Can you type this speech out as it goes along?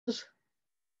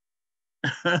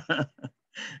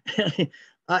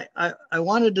I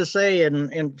wanted to say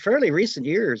in fairly recent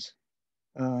years,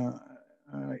 uh,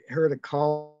 I heard a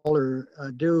caller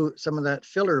do some of that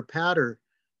filler patter,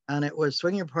 and it was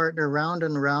swing your partner round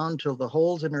and round till the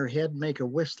holes in her head make a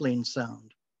whistling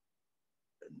sound.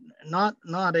 Not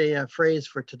a phrase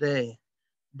for today,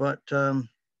 but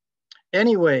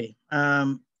anyway,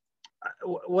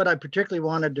 what I particularly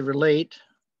wanted to relate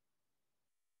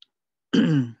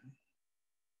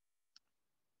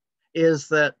is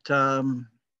that an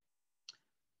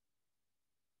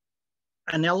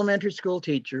elementary school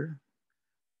teacher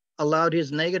allowed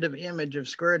his negative image of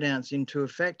square dancing to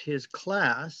affect his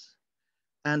class,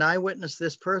 and I witnessed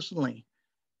this personally.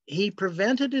 He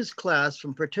prevented his class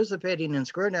from participating in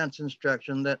square dance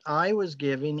instruction that I was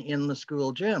giving in the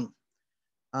school gym.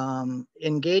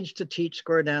 Engaged to teach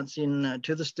square dancing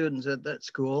to the students at that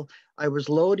school, I was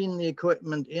loading the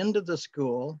equipment into the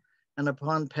school, and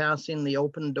upon passing the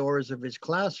open doors of his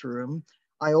classroom,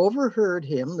 I overheard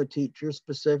him, the teacher,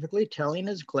 specifically telling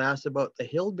his class about the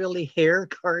Hillbilly Hare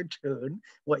cartoon,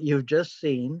 what you've just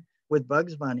seen with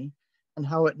Bugs Bunny, and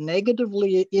how it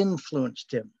negatively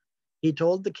influenced him. He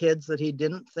told the kids that he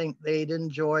didn't think they'd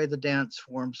enjoy the dance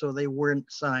form, so they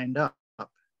weren't signed up.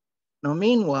 Now,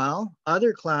 meanwhile,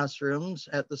 other classrooms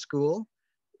at the school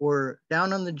were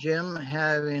down in the gym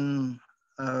having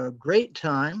a great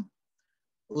time,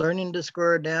 learning to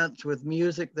square dance with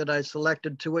music that I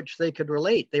selected to which they could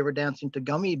relate. They were dancing to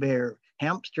Gummy Bear,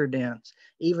 Hamster Dance,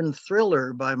 even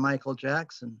Thriller by Michael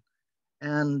Jackson.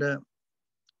 And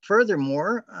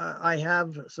furthermore, I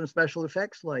have some special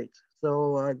effects lights.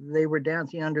 So they were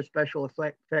dancing under special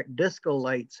effect disco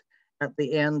lights at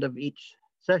the end of each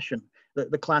session.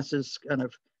 The classes kind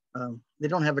of, they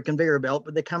don't have a conveyor belt,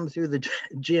 but they come through the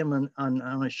gym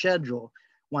on a schedule,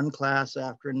 one class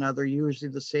after another,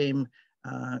 usually the same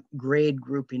grade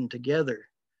grouping together.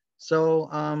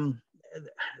 So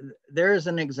there's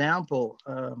an example,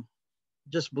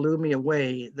 just blew me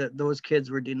away that those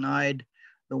kids were denied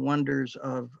the wonders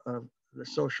of the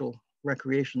social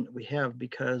recreation that we have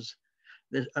because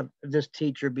this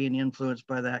teacher being influenced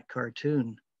by that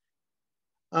cartoon.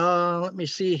 Let me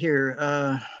see here.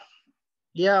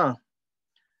 Yeah.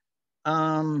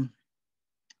 Let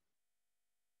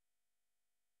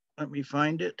me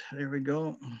find it. There we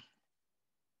go.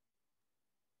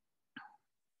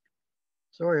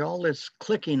 Sorry, all this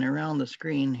clicking around the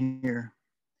screen here.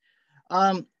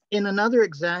 In another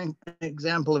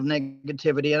example of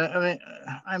negativity, and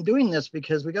I'm doing this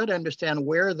because we got to understand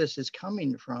where this is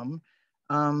coming from.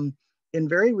 In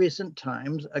very recent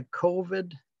times, a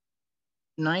COVID-19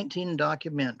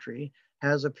 documentary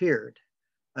has appeared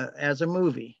as a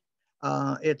movie.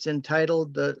 It's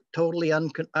entitled Totally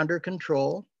Under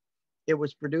Control. It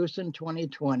was produced in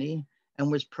 2020 and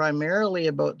was primarily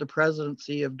about the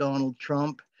presidency of Donald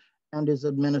Trump and his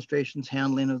administration's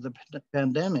handling of the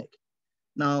pandemic.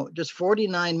 Now, just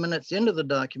 49 minutes into the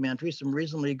documentary, some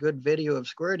reasonably good video of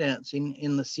square dancing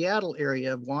in the Seattle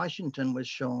area of Washington was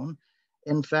shown.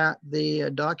 In fact, the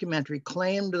documentary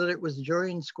claimed that it was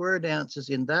during square dances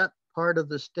in that part of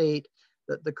the state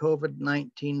that the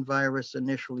COVID-19 virus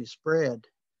initially spread.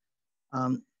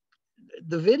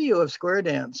 The video of square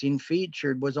dancing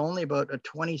featured was only about a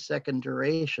 20-second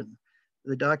duration.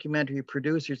 The documentary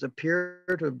producers appear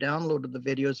to have downloaded the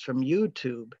videos from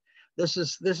YouTube. This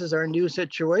is our new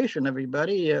situation,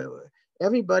 everybody.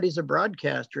 Everybody's a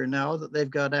broadcaster now that they've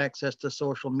got access to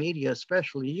social media,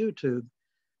 especially YouTube.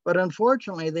 But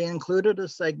unfortunately, they included a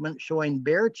segment showing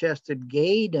bare-chested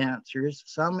gay dancers,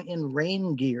 some in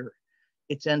rain gear.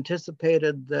 It's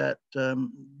anticipated that the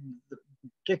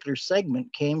particular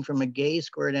segment came from a gay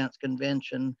square dance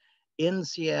convention in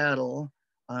Seattle,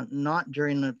 not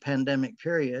during the pandemic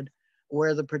period,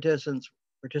 where the participants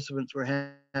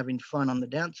were having fun on the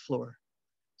dance floor.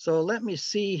 So let me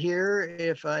see here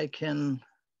if I can,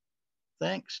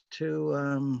 thanks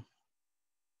to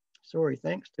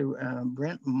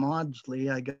Brent Maudsley,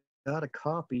 I got a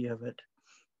copy of it.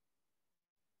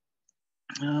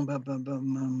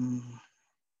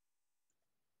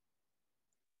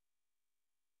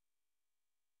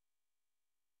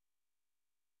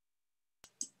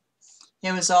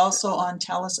 It was also on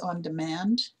Telus On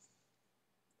Demand.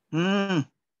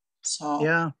 So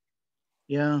yeah.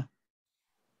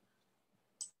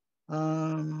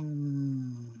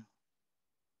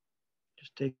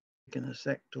 Just taking a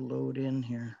sec to load in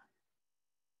here.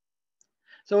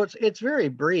 So it's very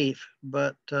brief,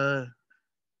 but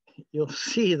you'll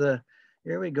see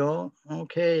here we go.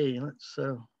 Okay, let's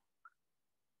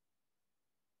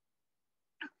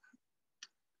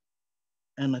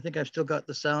and I think I've still got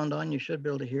the sound on. You should be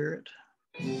able to hear it.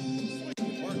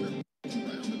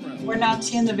 We're not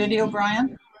seeing the video,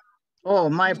 Brian. Oh,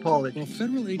 my apologies. Well,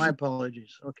 federal My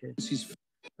apologies. Okay,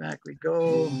 back we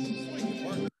go.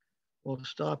 We'll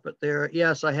stop it there.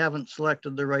 Yes, I haven't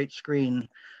selected the right screen.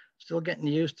 Still getting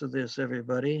used to this,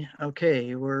 everybody.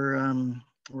 Okay, we're on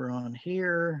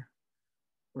here.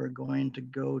 We're going to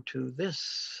go to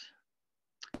this.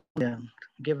 Yeah,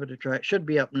 give it a try. It should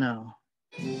be up now.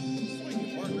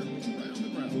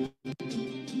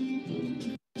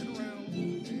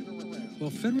 Well,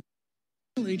 federal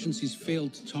agencies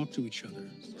failed to talk to each other.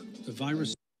 The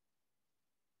virus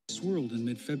swirled in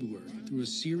mid-February through a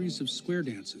series of square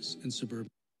dances in suburban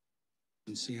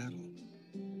Seattle.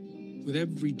 With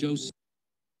every dose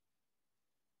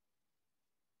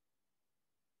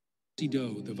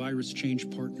the virus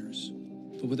changed partners.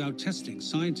 But without testing,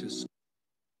 scientists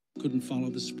couldn't follow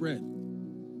the spread.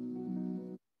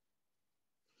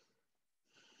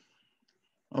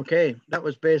 Okay, that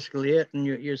was basically it. And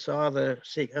you saw the,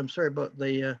 I'm sorry about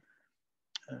the,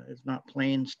 it's not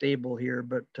playing stable here,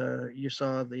 but you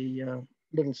saw the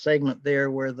little segment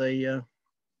there where the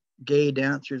gay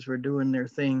dancers were doing their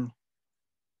thing.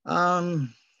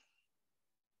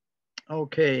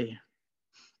 Okay.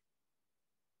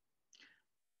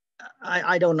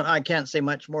 I don't know, I can't say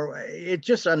much more. It's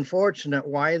just unfortunate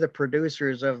why the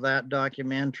producers of that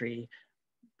documentary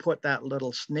put that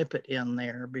little snippet in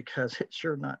there, because it's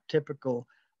sure not typical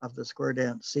of the square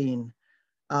dance scene.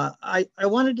 I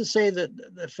wanted to say that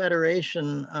the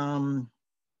Federation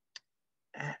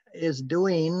is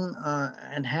doing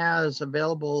and has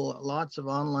available lots of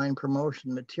online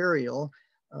promotion material.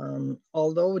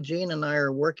 Although Jean and I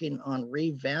are working on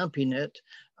revamping it,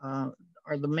 are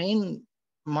the main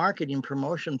marketing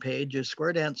promotion page is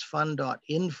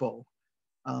squaredancefund.info.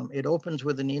 It opens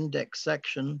with an index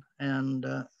section and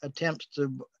attempts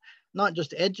to not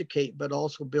just educate, but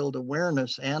also build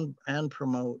awareness and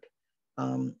promote.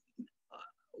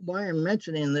 Why I'm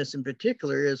mentioning this in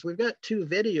particular is we've got 2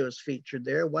 videos featured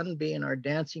there, one being our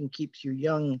Dancing Keeps You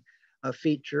Young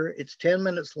feature. It's 10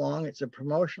 minutes long. It's a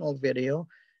promotional video.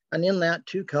 And in that,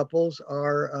 2 couples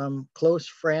are close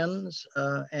friends,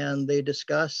 and they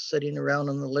discuss, sitting around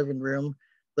in the living room,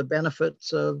 the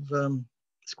benefits of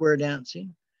square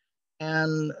dancing.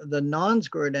 And the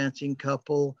non-square dancing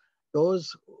couple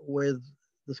goes with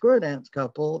the square dance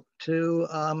couple to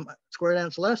square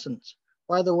dance lessons.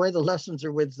 By the way, the lessons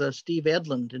are with Steve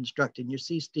Edlund instructing. You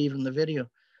see Steve in the video.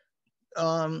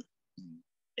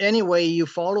 Anyway, you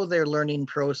follow their learning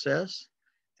process.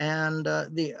 And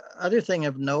the other thing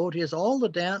of note is all the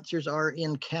dancers are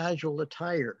in casual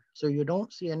attire. So you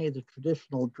don't see any of the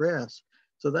traditional dress.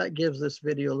 So that gives this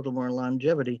video a little more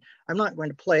longevity. I'm not going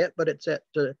to play it, but it's at,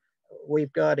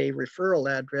 we've got a referral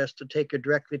address to take you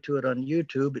directly to it on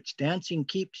YouTube. It's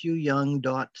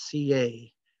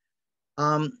dancingkeepsyouyoung.ca.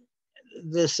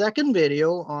 The second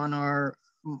video on our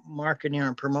marketing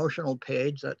and promotional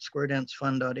page, that's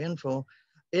squaredancefund.info,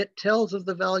 it tells of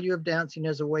the value of dancing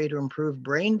as a way to improve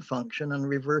brain function and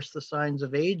reverse the signs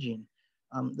of aging.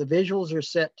 The visuals are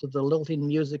set to the lilting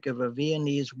music of a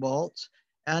Viennese waltz,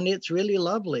 and it's really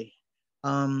lovely.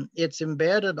 It's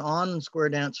embedded on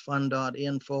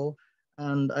squaredancefund.info,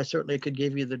 and I certainly could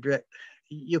give you the direct,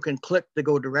 you can click to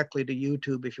go directly to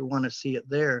YouTube if you want to see it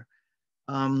there.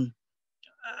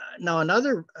 Now,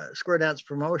 another square dance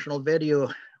promotional video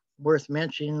worth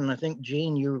mentioning, and I think,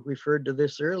 Jean, you referred to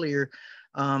this earlier,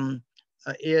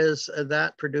 is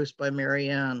that produced by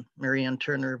Marianne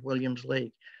Turner of Williams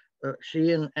Lake.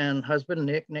 She and husband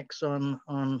Nick's on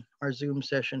our Zoom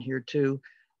session here too.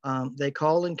 They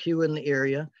call and queue in the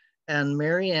area, and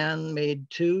Marianne made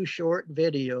 2 short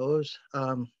videos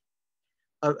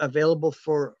available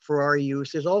for our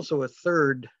use. There's also a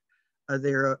third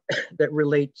there that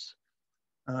relates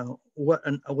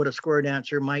what a square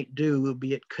dancer might do,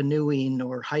 be it canoeing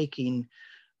or hiking.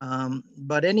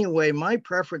 But anyway, my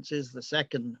preference is the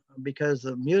second because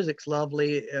the music's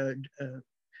lovely.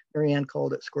 Marianne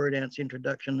called it Square Dance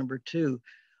Introduction number 2.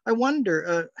 I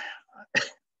wonder,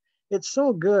 it's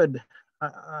so good,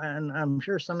 and I'm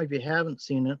sure some of you haven't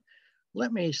seen it.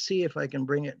 Let me see if I can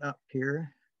bring it up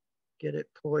here, get it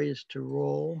poised to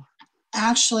roll.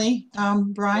 Actually,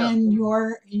 Brian,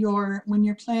 yeah. When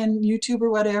you're playing YouTube or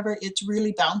whatever, it's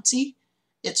really bouncy.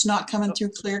 It's not coming through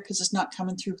clear because it's not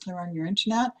coming through clear on your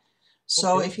internet.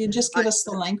 So okay. If you just give us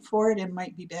the link for it, it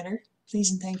might be better.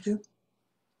 Please and thank you.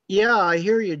 Yeah, I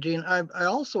hear you, Jean. I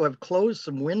also have closed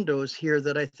some windows here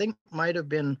that I think might have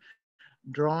been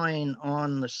drawing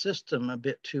on the system a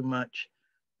bit too much.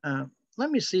 Let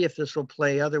me see if this will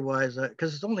play otherwise,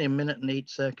 because it's only 1 minute and 8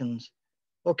 seconds.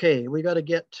 Okay, we got to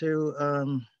get to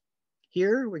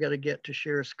here. We got to get to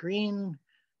share screen.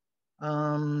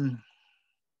 Okay,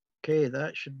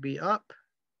 that should be up.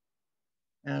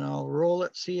 And I'll roll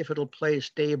it, see if it'll play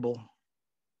stable.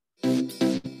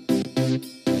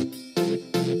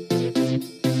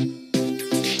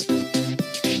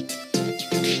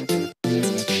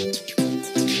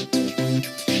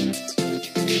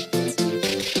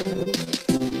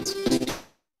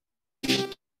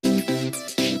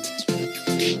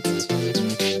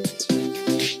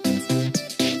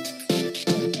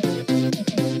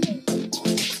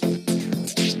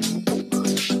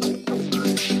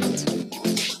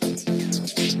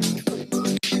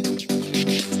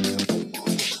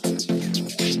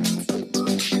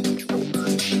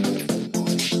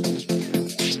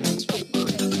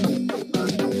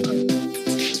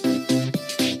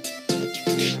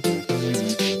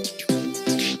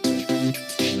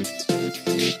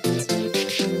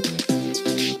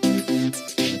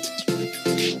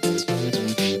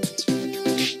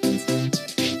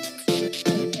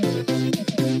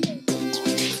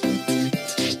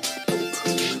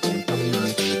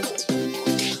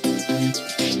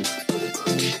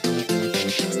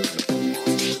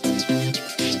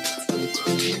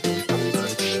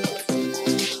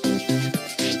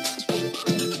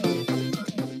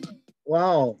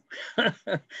 Wow.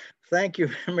 Thank you,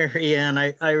 Marianne.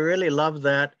 I really love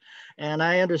that. And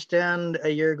I understand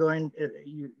you're going,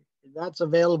 that's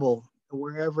available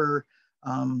wherever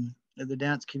the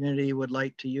dance community would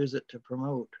like to use it to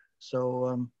promote.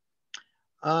 So,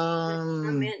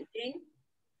 Comment, Jane?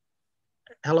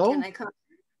 hello? Can I comment?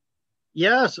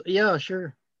 Yes, yeah,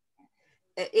 sure.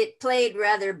 It played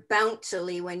rather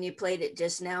bouncily when you played it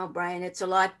just now, Brian. It's a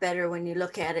lot better when you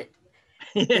look at it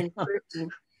in person.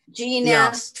 Jean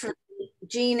asked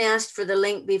for the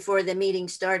link before the meeting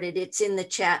started. It's in the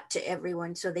chat to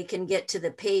everyone so they can get to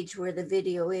the page where the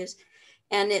video is.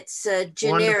 And it's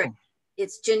generic. Wonderful.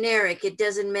 It's generic. It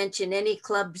doesn't mention any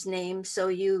club's name, so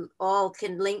you all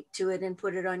can link to it and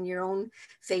put it on your own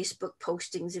Facebook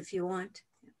postings if you want.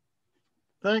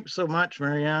 Thanks so much,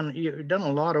 Marianne. You've done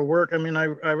a lot of work. I mean, I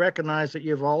recognize that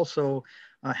you've also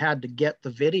had to get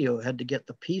the video, had to get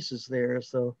the pieces there.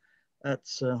 So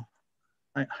that's,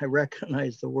 I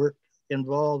recognize the work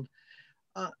involved.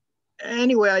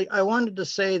 Anyway, I wanted to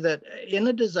say that in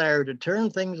a desire to turn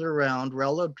things around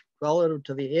relative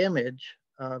to the image,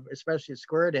 especially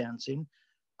square dancing,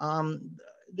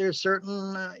 there's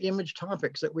certain image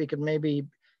topics that we could maybe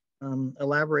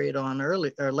elaborate on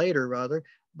later rather.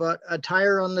 But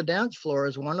attire on the dance floor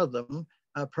is one of them.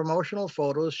 Promotional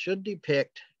photos should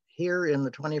depict here in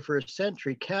the 21st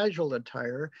century casual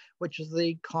attire, which is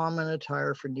the common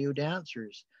attire for new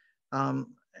dancers.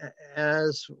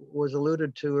 As was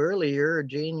alluded to earlier,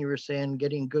 Jane, you were saying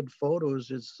getting good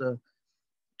photos is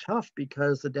tough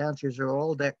because the dancers are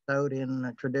all decked out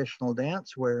in traditional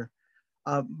dance wear.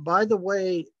 By the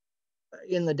way,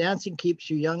 in the Dancing Keeps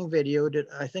You Young video,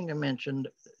 I think I mentioned,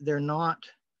 they're not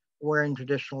wearing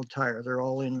traditional attire. They're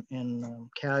all in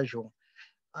casual.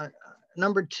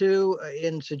 Number two,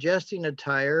 in suggesting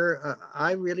attire,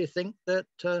 I really think that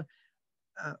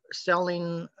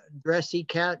selling dressy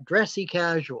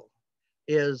casual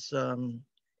is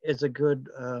a good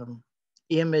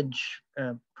image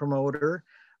promoter.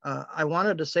 I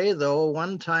wanted to say though,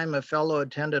 one time a fellow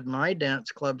attended my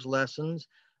dance club's lessons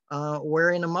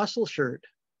wearing a muscle shirt,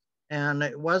 and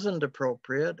it wasn't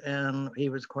appropriate, and he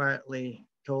was quietly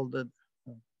told that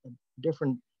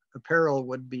different apparel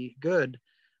would be good.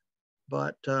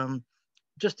 But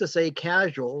just to say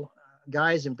casual,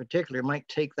 guys in particular might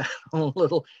take that a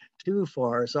little too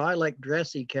far. So I like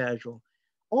dressy casual.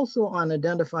 Also on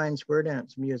identifying square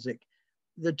dance music,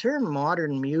 the term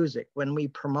modern music, when we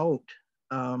promote,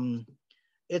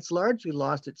 it's largely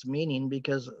lost its meaning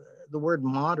because the word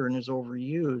modern is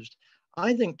overused.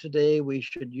 I think today we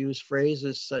should use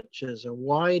phrases such as a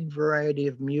wide variety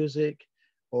of music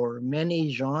or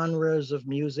many genres of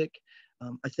music.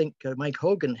 I think Mike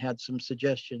Hogan had some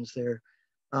suggestions there.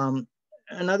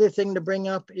 Another thing to bring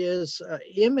up is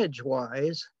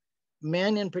image-wise,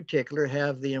 men in particular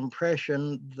have the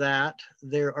impression that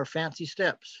there are fancy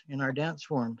steps in our dance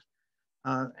forms.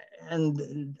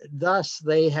 And thus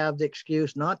they have the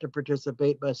excuse not to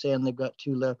participate by saying they've got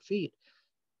two left feet.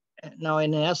 Now,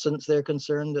 in essence, they're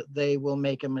concerned that they will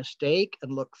make a mistake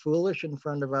and look foolish in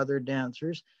front of other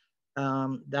dancers.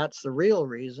 That's the real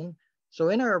reason. So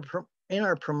in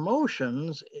our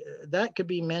promotions, that could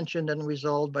be mentioned and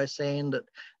resolved by saying that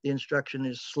the instruction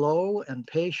is slow and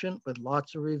patient with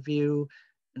lots of review,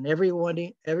 and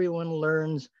everyone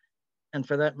learns, and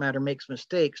for that matter, makes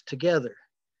mistakes together.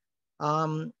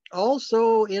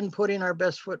 Also, in putting our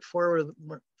best foot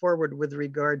forward with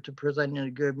regard to presenting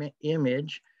a good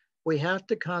image, we have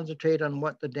to concentrate on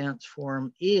what the dance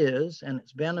form is and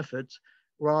its benefits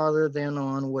rather than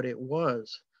on what it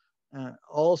was.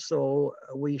 Also,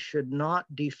 we should not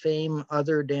defame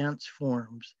other dance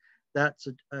forms. That's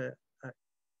a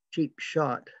cheap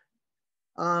shot.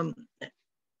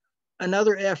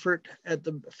 Another effort at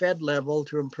the Fed level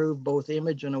to improve both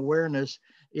image and awareness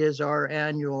is our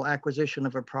annual acquisition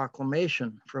of a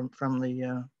proclamation from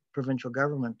the provincial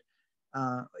government.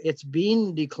 It's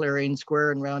been declaring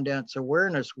Square and Round Dance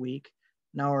Awareness Week.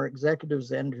 Now our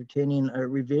executives entertaining a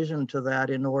revision to that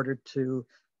in order to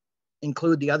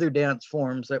include the other dance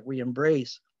forms that we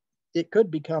embrace. It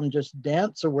could become just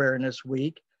Dance Awareness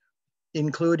Week,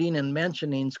 including and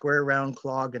mentioning square, round,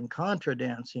 clog, and contra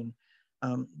dancing.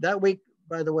 That week,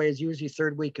 by the way, is usually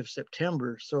third week of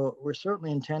September. So we're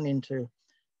certainly intending to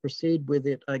proceed with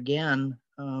it again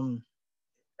in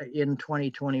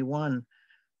 2021.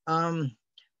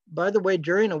 By the way,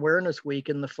 during Awareness Week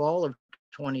in the fall of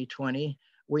 2020,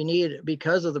 we need,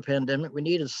 because of the pandemic, we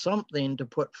needed something to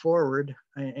put forward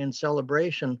in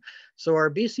celebration. So our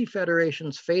BC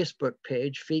Federation's Facebook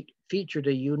page featured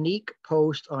a unique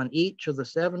post on each of the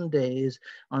 7 days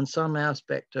on some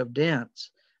aspect of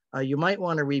dance. You might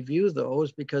want to review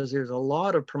those because there's a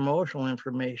lot of promotional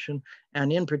information,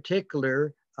 and in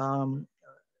particular,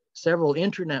 several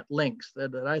internet links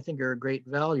that I think are a great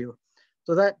value.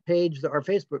 So that page, our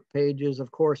Facebook page is,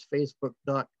 of course,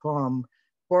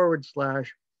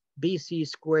 facebook.com/BC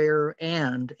Square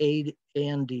and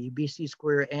A&D, BC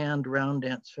Square and Round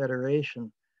Dance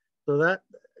Federation. So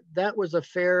that was a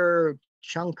fair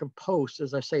chunk of posts,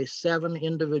 as I say, 7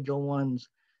 individual ones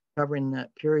covering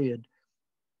that period.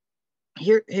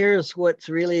 Here's what's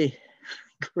really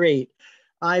great.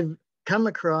 I've come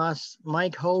across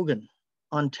Mike Hogan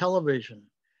on television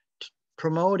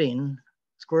promoting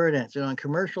square dancing on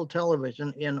commercial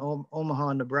television in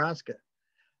Omaha, Nebraska.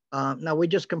 Now, we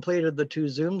just completed the 2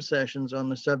 Zoom sessions on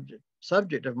the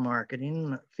subject of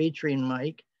marketing featuring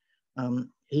Mike.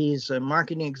 He's a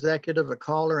marketing executive, a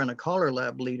caller, and a caller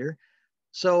lab leader.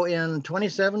 So in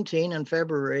 2017, in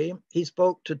February, he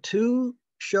spoke to 2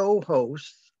 show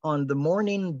hosts on the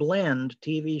Morning Blend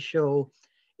TV show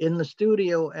in the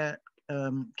studio at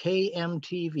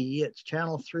KMTV. It's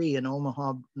Channel 3 in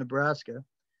Omaha, Nebraska.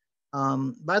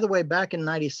 By the way, back in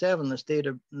 '97, the state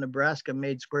of Nebraska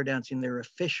made square dancing their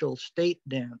official state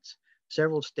dance.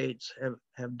 Several states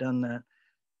have done that.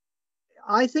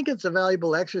 I think it's a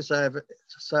valuable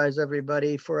exercise,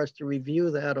 everybody, for us to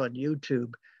review that on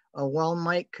YouTube. While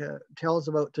Mike tells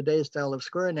about today's style of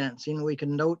square dancing, we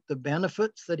can note the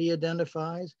benefits that he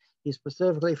identifies. He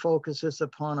specifically focuses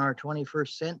upon our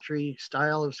 21st century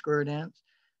style of square dance.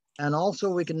 And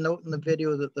also we can note in the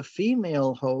video that the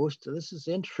female host, this is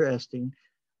interesting,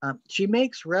 she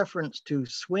makes reference to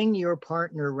swing your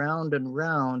partner round and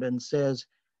round and says,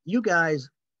 you guys,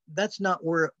 that's not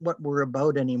what we're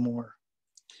about anymore.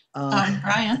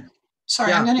 Brian,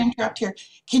 sorry, yeah. I'm going to interrupt here.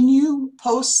 Can you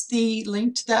post the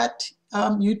link to that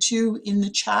YouTube in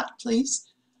the chat, please?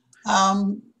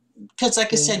 Because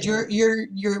like I said, you're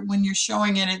when you're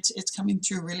showing it, it's coming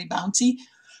through really bouncy.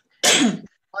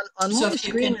 On my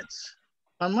screen,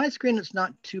 on my screen, it's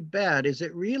not too bad. Is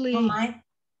it really? Well,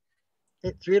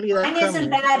 it's really that. Mine isn't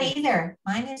bad either.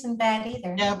 Mine isn't bad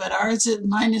either. Yeah, but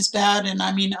mine is bad, and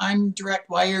I mean I'm direct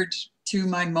wired to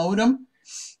my modem,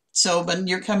 so but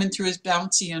you're coming through as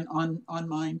bouncy on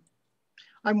mine.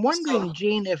 I'm wondering,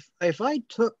 Jean, if I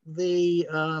took the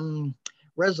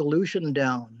resolution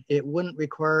down, it wouldn't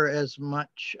require as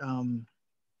much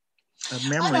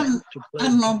memory to play. I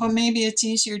don't know, but maybe it's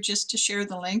easier just to share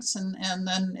the links and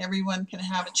then everyone can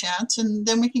have a chance, and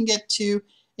then we can get to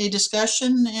a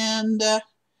discussion. And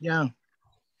yeah,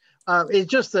 it's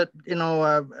just that, you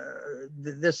know,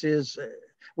 this is,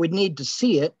 we'd need to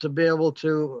see it to be able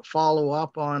to follow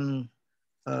up on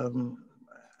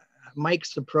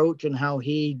Mike's approach and how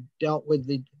he dealt with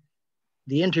the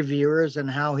interviewers and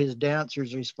how his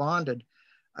dancers responded.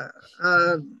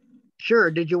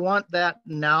 Sure. Did you want that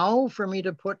now for me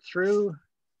to put through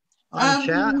on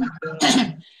chat?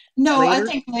 No,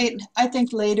 later? I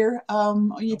think later.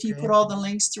 If you put all the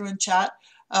links through in chat,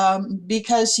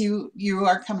 because you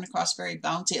are coming across very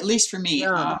bouncy, at least for me.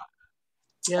 Yeah.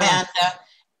 And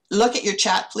look at your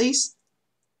chat, please.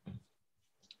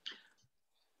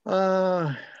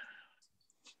 Okay.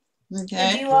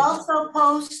 Did you also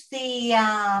post the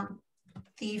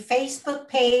Facebook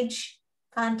page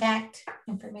contact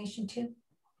information too?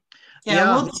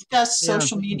 Yeah, we'll discuss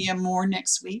social media more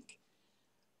next week.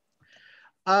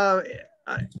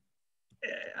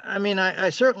 I mean, I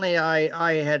certainly,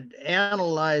 I had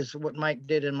analyzed what Mike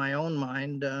did in my own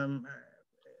mind, from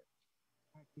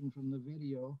the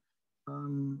video.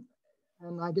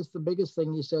 And I guess the biggest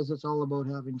thing he says, it's all about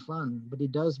having fun, but he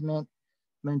does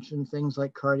mention things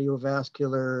like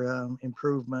cardiovascular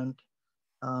improvement,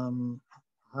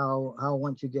 how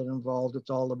once you get involved, it's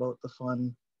all about the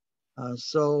fun.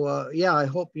 Yeah, I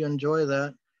hope you enjoy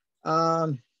that.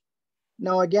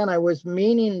 Now, again, I was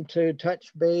meaning to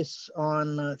touch base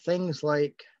on things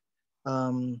like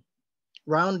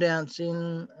round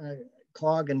dancing,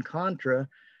 clog and contra.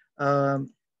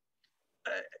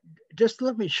 Just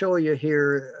let me show you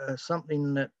here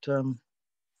something that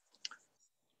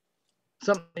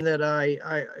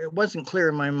it wasn't clear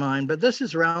in my mind, but this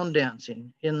is round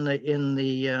dancing in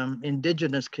the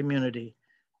indigenous community.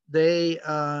 They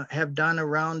have done a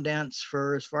round dance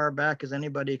for as far back as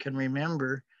anybody can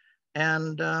remember,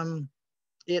 and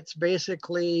it's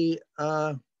basically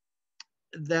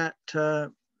that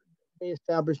they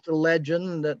established a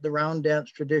legend that the round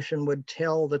dance tradition would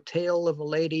tell the tale of a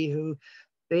lady who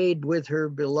stayed with her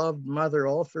beloved mother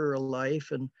all through her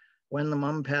life, and when the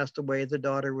mom passed away, the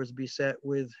daughter was beset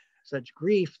with such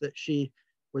grief that she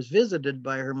was visited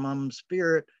by her mom's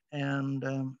spirit, and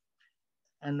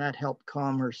that helped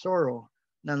calm her sorrow.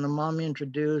 Then the mom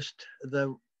introduced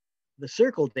the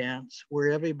circle dance, where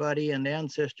everybody and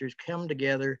ancestors come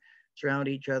together, surround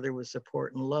each other with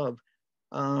support and love.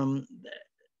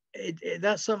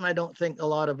 That's something I don't think a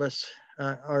lot of us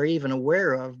are even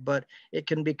aware of, but it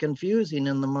can be confusing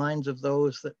in the minds of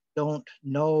those that don't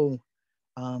know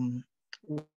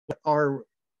what our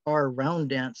round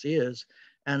dance is.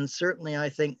 And certainly I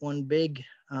think one big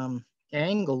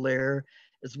angle there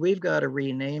is we've got to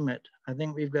rename it. I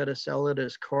think we've got to sell it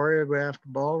as choreographed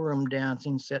ballroom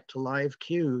dancing set to live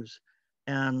cues.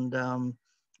 And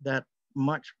that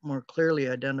much more clearly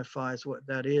identifies what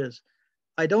that is.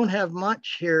 I don't have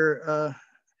much here,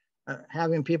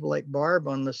 having people like Barb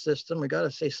on the system. We got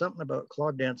to say something about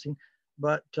clog dancing.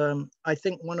 But I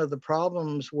think one of the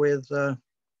problems with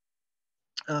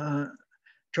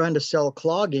trying to sell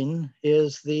clogging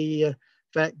is the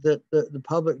fact that the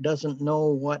public doesn't know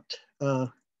what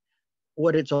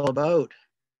it's all about.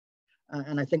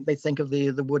 And I think they think of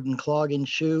the wooden clogging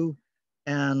shoe,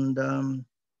 and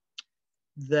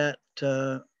that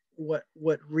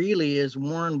what really is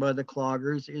worn by the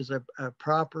cloggers is a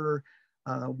proper,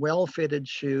 well-fitted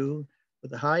shoe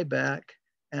with a high back,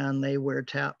 and they wear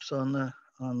taps on the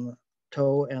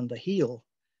toe and the heel.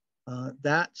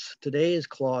 That's today's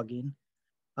clogging.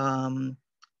 I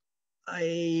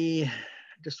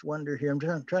just wonder here,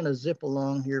 I'm trying to zip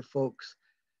along here, folks.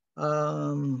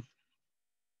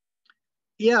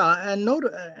 Yeah, and note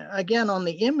again on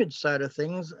the image side of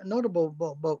things, notable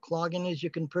about clogging is you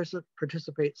can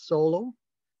participate solo,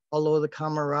 although the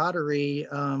camaraderie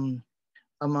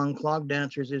among clog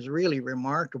dancers is really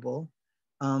remarkable.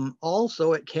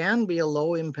 Also, it can be a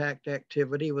low impact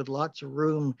activity with lots of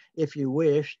room, if you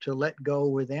wish, to let go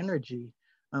with energy.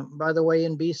 By the way,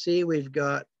 in BC, we've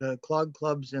got clog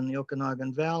clubs in the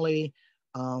Okanagan Valley,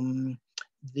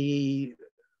 the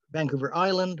Vancouver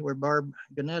Island, where Barb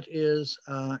Gannett is,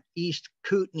 East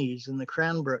Kootenays in the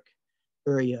Cranbrook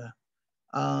area.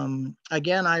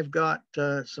 Again, I've got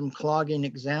some clogging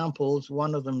examples.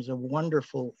 One of them is a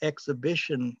wonderful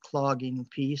exhibition clogging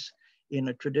piece in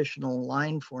a traditional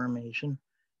line formation.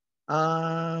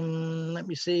 Let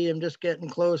me see, I'm just getting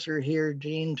closer here,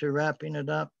 Jean, to wrapping it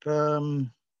up.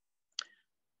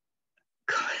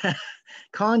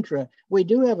 Contra, we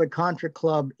do have a Contra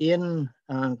club in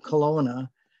Kelowna,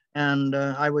 and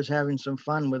I was having some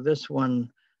fun with this one.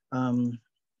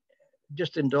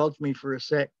 Just indulge me for a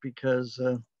sec, because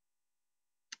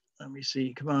let me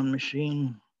see, come on,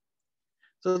 machine.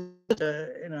 So,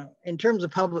 in terms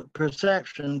of public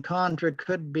perception, Contra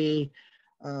could be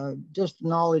just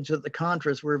knowledge that the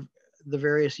Contras were the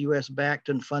various US-backed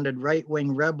and funded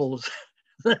right-wing rebels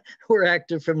that were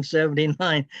active from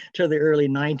 '79 to the early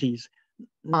 '90s.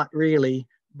 Not really,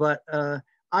 but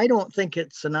I don't think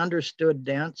it's an understood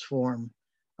dance form.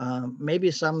 Maybe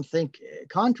some think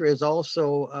Contra is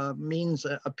also means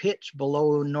a pitch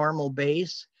below normal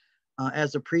bass.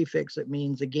 As a prefix, it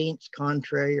means against,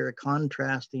 contrary, or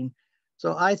contrasting.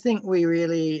 So I think we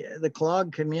really, the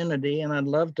clog community, and I'd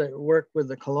love to work with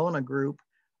the Kelowna group,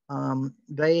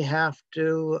 they have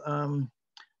to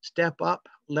step up,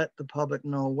 let the public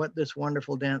know what this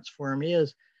wonderful dance form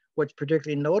is. What's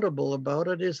particularly notable about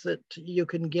it is that you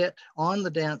can get on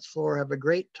the dance floor, have a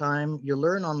great time, you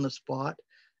learn on the spot,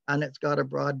 and it's got a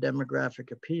broad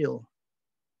demographic appeal.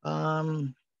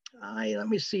 Let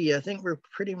me see, I think we're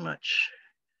pretty much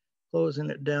closing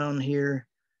it down here.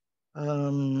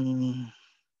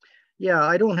 Yeah,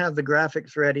 I don't have the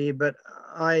graphics ready, but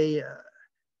I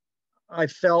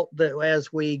felt that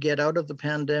as we get out of the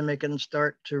pandemic and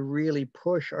start to really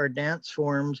push our dance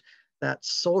forms, that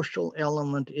social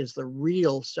element is the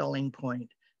real selling point,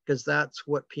 because that's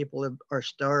what people are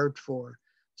starved for.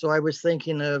 So I was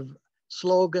thinking of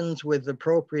slogans with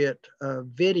appropriate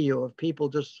video of people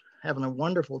just having a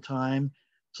wonderful time.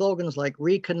 Slogans like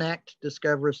reconnect,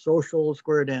 discover social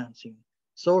square dancing.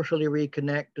 Socially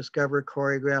reconnect, discover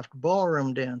choreographed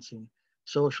ballroom dancing.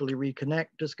 Socially reconnect,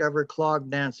 discover clog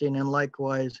dancing, and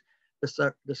likewise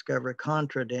discover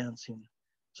contra dancing.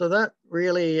 So that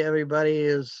really, everybody,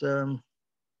 is, let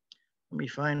me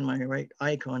find my right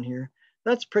icon here.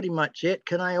 That's pretty much it.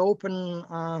 Can I open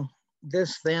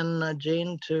this then,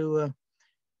 Jane, to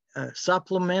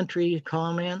supplementary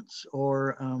comments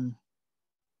or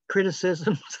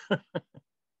criticisms?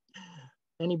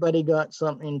 Anybody got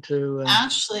something to?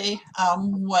 Actually,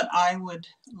 what I would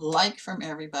like from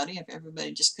everybody, if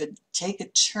everybody just could take a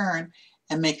turn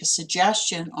and make a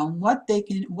suggestion on what they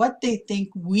think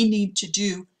we need to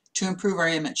do to improve our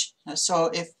image.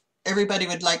 So if everybody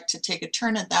would like to take a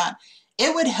turn at that,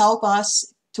 it would help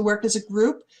us to work as a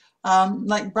group.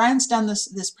 Like Brian's done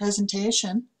this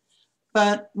presentation,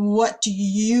 but what do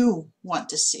you want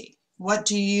to see? What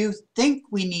do you think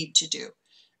we need to do?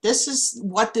 This is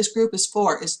what this group is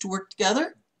for, is to work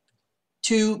together,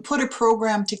 to put a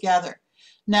program together.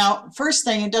 Now, first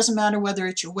thing, it doesn't matter whether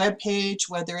it's your web page,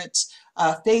 whether it's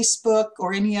Facebook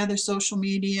or any other social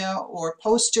media or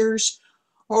posters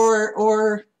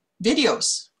or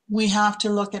videos. We have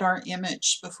to look at our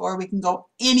image before we can go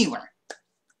anywhere.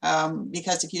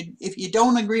 Because if you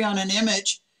don't agree on an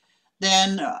image,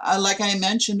 then like I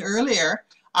mentioned earlier,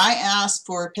 I asked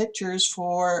for pictures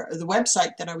for the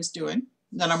website that I was doing,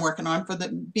 that I'm working on for the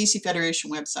BC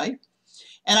Federation website.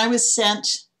 And I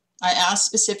asked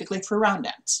specifically for round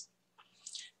dance.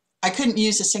 I couldn't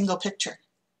use a single picture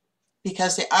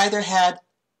because they either had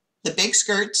the big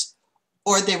skirts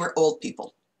or they were old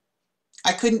people.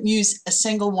 I couldn't use a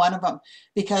single one of them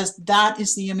because that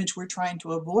is the image we're trying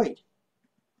to avoid.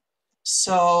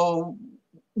 So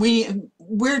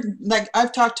we're like,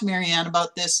 I've talked to Marianne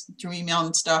about this through email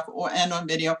and stuff and on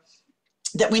video,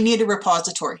 that we need a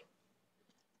repository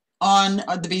on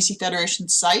the BC Federation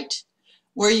site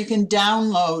where you can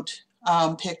download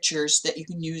pictures that you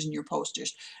can use in your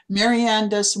posters. Marianne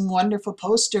does some wonderful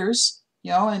posters,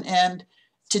 you know, and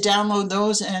to download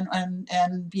those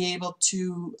and be able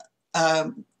to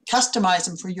customize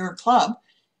them for your club.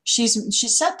 She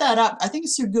set that up. I think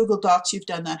it's through Google Docs you've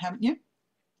done that, haven't you?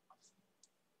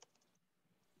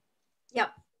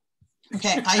 Yep.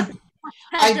 Okay,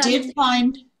 I did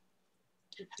find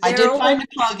a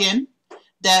plugin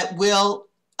that will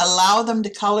allow them to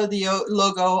color the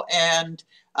logo and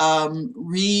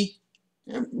redesign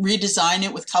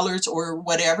it with colors or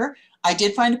whatever. I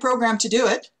did find a program to do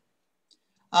it,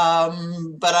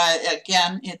 but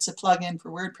again, it's a plugin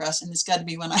for WordPress, and it's got to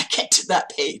be when I get to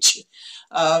that page.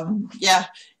 Yeah,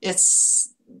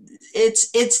 it's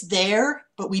there,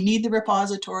 but we need the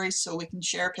repository so we can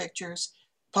share pictures,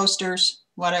 posters,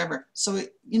 whatever. So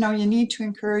you know, you need to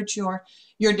encourage your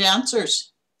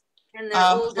dancers, and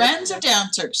friends of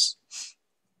dancers,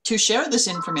 to share this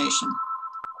information.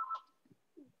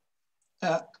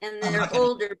 And they're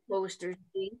older posters.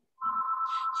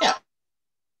 Yeah.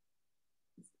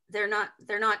 They're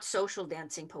not social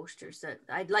dancing posters. That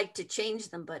I'd like to change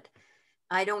them, but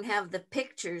I don't have the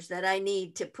pictures that I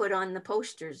need to put on the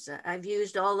posters. I've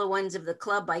used all the ones of the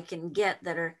club I can get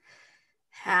that are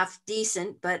half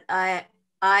decent, but I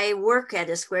work at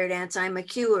a square dance. I'm a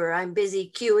queuer. I'm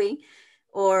busy queuing.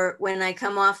 Or when I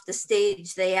come off the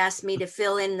stage, they ask me to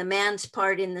fill in the man's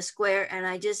part in the square, and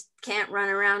I just can't run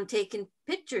around taking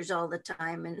pictures all the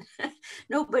time. And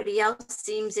nobody else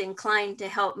seems inclined to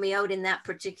help me out in that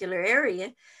particular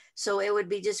area. So it would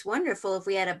be just wonderful if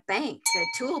we had a bank, a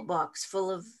toolbox full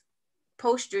of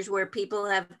posters where people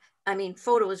have,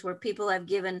 photos where people have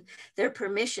given their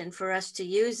permission for us to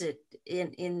use it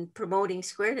in promoting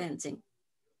square dancing.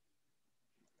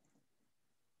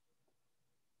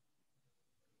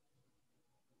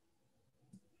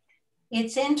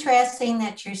 It's interesting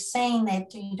that you're saying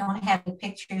that you don't have any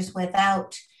pictures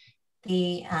without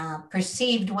the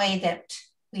perceived way that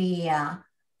we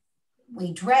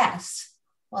dress.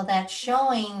 Well, that's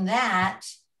showing that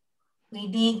we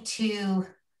need to,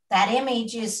 that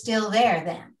image is still there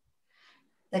then.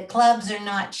 The clubs are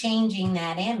not changing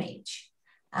that image.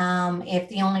 If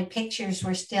the only pictures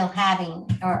we're still having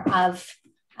are of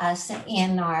us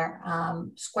in our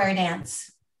square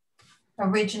dance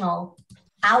original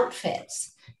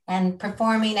outfits and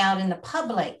performing out in the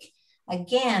public,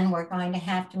 again, we're going to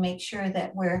have to make sure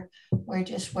that we're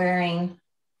just wearing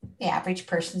the average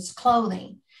person's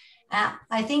clothing.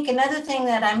 I think another thing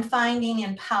that I'm finding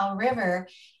in Powell River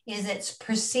is it's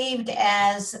perceived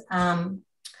as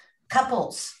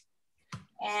couples.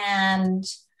 And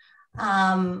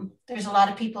there's a lot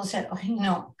of people said, oh, you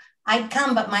know, I'd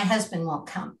come, but my husband won't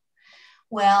come.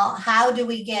 Well, how do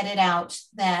we get it out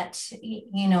that,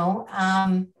 you know,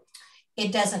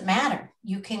 it doesn't matter.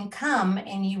 You can come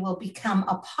and you will become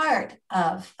a part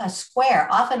of a square.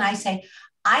 Often I say,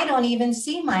 I don't even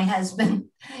see my husband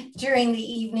during the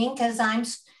evening because I'm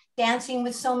dancing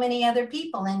with so many other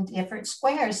people in different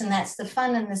squares. And that's the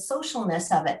fun and the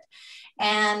socialness of it.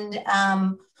 And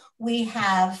we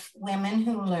have women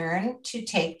who learn to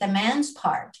take the man's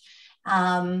part.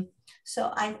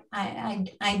 So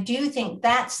I do think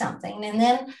that's something. And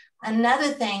then another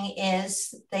thing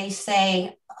is they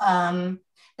say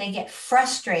they get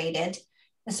frustrated,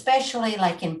 especially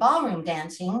like in ballroom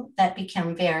dancing that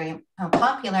become very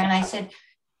popular. And I said,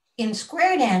 in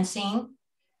square dancing,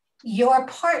 your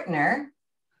partner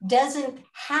doesn't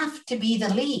have to be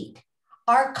the lead.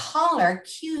 Our caller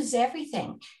cues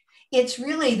everything. It's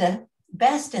really the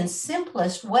best and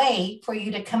simplest way for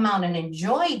you to come out and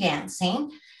enjoy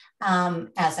dancing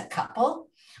as a couple.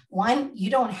 One, you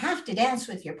don't have to dance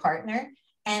with your partner.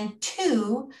 And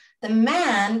two, the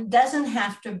man doesn't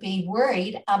have to be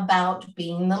worried about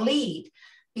being the lead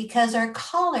because our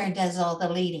caller does all the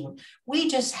leading. We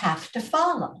just have to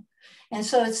follow. And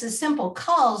so it's the simple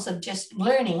calls of just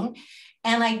learning.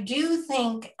 And I do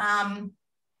think,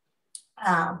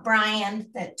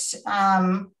 Brian, that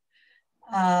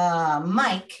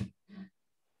Mike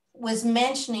was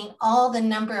mentioning all the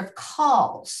number of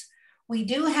calls. We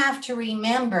do have to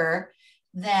remember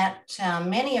that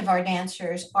many of our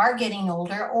dancers are getting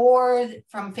older or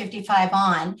from 55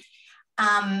 on.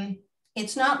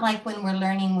 It's not like when we're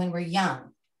learning when we're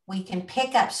young. We can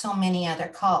pick up so many other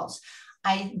calls.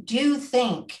 I do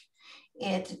think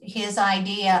his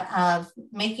idea of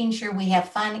making sure we have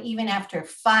fun, even after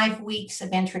 5 weeks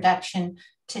of introduction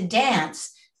to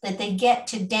dance, that they get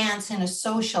to dance in a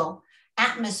social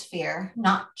atmosphere,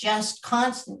 not just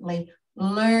constantly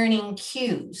learning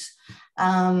cues.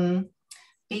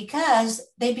 Because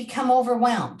they become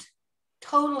overwhelmed,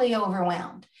 totally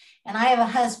overwhelmed. And I have a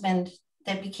husband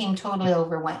that became totally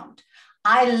overwhelmed.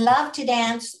 I love to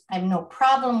dance. I have no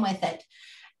problem with it.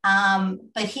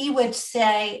 But he would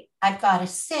say, I've got to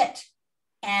sit.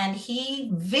 And he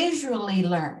visually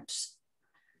learns,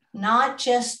 not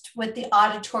just with the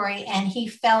auditory. And he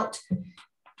felt,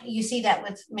 you see that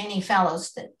with many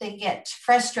fellows, that they get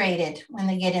frustrated when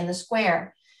they get in the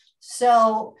square.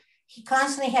 So he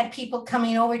constantly had people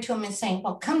coming over to him and saying,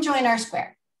 well, come join our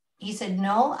square. He said,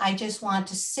 no, I just want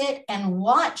to sit and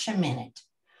watch a minute.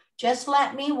 Just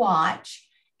let me watch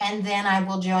and then I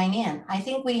will join in. I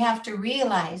think we have to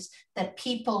realize that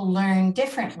people learn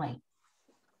differently.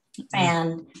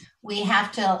 And we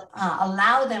have to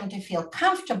allow them to feel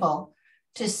comfortable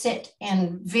to sit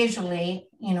and visually,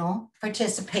 you know,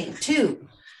 participate too.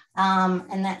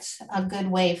 And that's a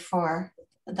good way for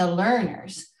the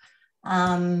learners.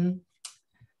 But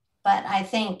I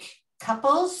think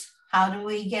couples, how do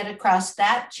we get across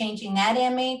that, changing that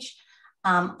image?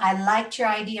 I liked your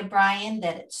idea, Brian,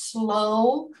 that it's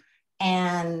slow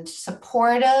and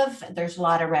supportive. There's a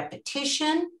lot of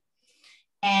repetition.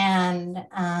 And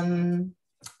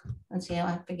let's see, I'll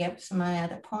have to get some of my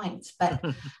other points. But,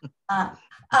 and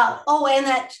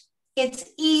that it's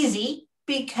easy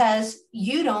because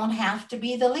you don't have to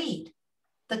be the lead.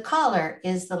 The caller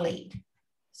is the lead.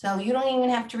 So you don't even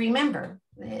have to remember,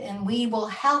 and we will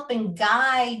help and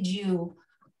guide you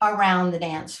around the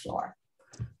dance floor.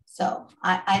 So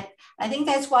I think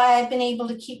that's why I've been able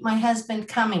to keep my husband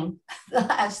coming the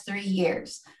last 3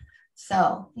 years.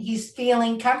 So he's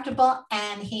feeling comfortable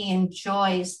and he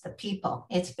enjoys the people.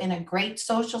 It's been a great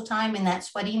social time and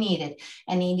that's what he needed.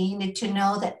 And he needed to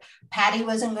know that Patty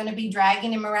wasn't going to be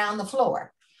dragging him around the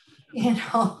floor, you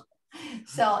know.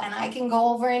 So, and I can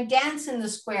go over and dance in the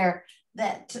square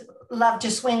that love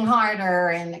to swing harder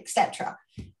and etc.,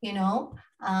 you know,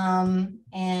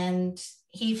 and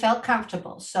he felt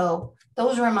comfortable. So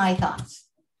those were my thoughts.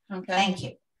 Okay. Thank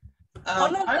you.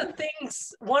 One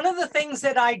of the things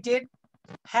that I did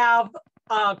have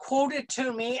quoted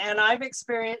to me, and I've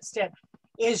experienced it,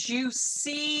 is you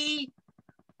see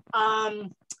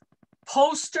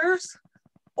posters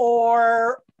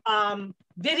or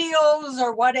videos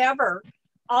or whatever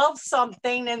of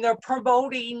something and they're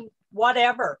promoting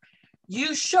whatever.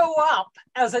 You show up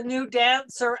as a new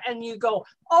dancer and you go,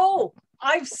 oh,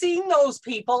 I've seen those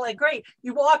people, and great.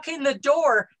 You walk in the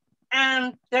door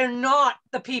and they're not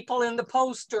the people in the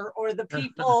poster or the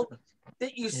people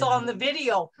that you saw in the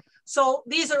video. So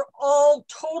these are all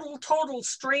total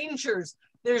strangers.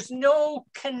 There's no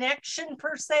connection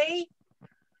per se.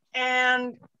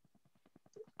 And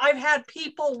I've had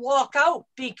people walk out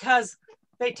because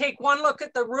they take one look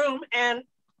at the room, and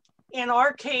in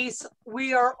our case,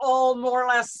 we are all more or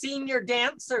less senior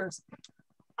dancers.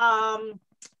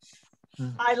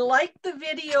 I like the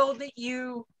video that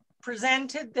you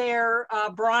presented there,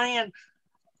 Brian,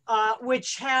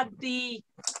 which had the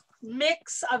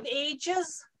mix of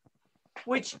ages,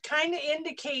 which kind of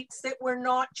indicates that we're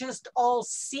not just all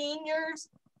seniors,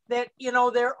 that, you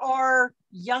know, there are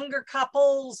younger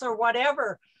couples or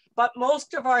whatever, but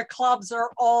most of our clubs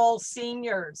are all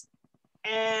seniors.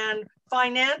 And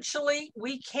financially,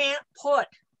 we can't put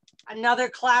another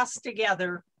class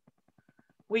together.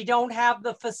 We don't have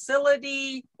the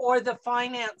facility or the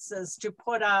finances to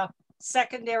put a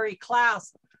secondary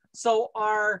class. So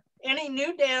any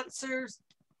new dancers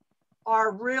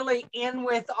are really in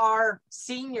with our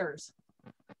seniors.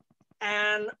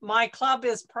 And my club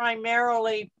is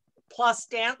primarily plus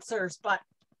dancers, but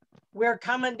we're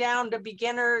coming down to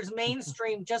beginners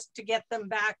mainstream just to get them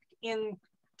back in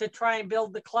to try and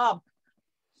build the club.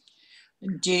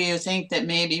 Do you think that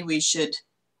maybe we should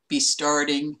be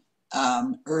starting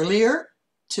earlier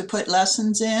to put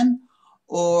lessons in,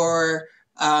 or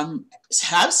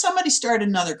have somebody start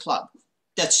another club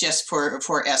that's just for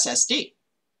SSD?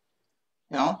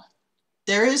 You know,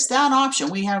 there is that option.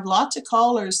 We have lots of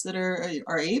callers that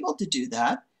are able to do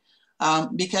that.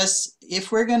 Because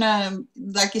if we're gonna,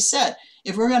 like you said,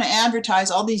 if we're gonna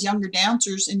advertise all these younger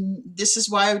dancers, and this is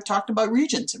why I talked about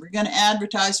regions, if we're gonna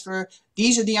advertise for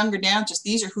these are the younger dancers,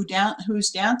 these are who's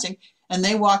dancing, and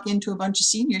they walk into a bunch of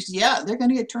seniors, yeah, they're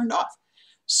gonna get turned off.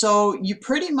 So you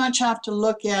pretty much have to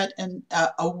look at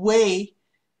a way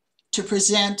to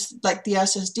present like the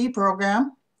SSD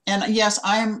program. And yes,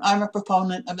 I'm a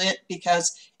proponent of it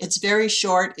because it's very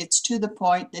short. It's to the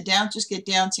point. The dancers get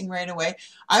dancing right away.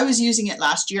 I was using it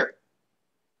last year.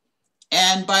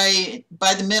 And by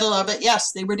the middle of it,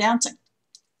 yes, they were dancing.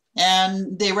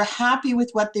 And they were happy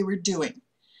with what they were doing,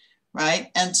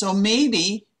 right? And so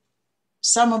maybe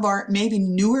some of our maybe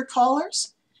newer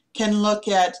callers can look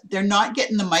at, they're not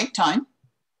getting the mic time.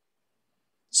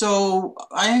 So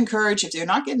I encourage, if they're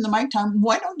not getting the mic time,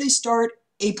 why don't they start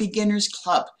a beginners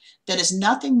club that is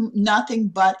nothing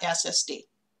but SSD?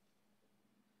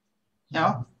 You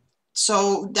know?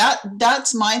 So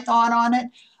that's my thought on it.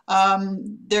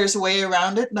 There's a way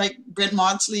around it. Like Brent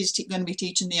Maudsley is going to be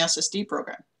teaching the SSD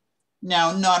program.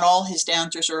 Now, not all his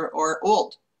dancers are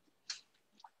old.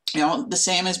 You know, the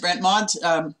same as Brent Maud's,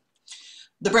 the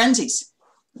Brenzies,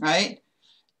 right?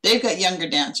 They've got younger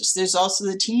dancers. There's also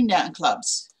the teen dance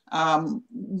clubs.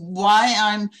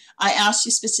 Why I asked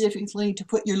you specifically to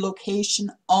put your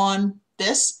location on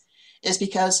this is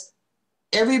because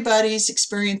everybody's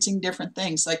experiencing different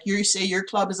things. Like you say your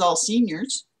club is all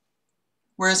seniors,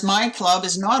 whereas my club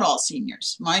is not all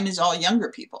seniors. Mine is all younger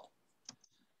people.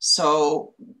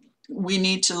 So we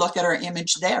need to look at our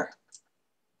image there.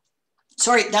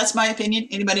 Sorry, that's my opinion.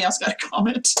 Anybody else got a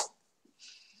comment?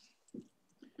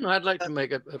 No, I'd like to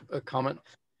make a comment.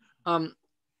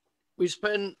 We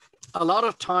spend a lot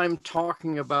of time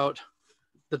talking about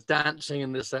the dancing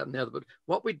and this, that, and the other, but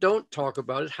what we don't talk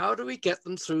about is how do we get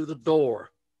them through the door?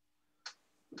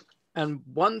 And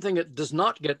one thing that does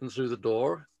not get them through the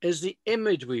door is the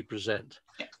image we present.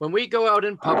 When we go out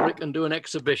in public and do an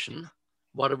exhibition,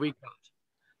 what have we got?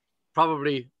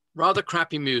 Probably rather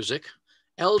crappy music,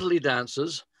 elderly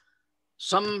dancers,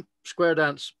 some square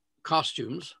dance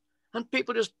costumes, and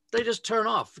people they just turn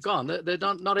off, gone. They're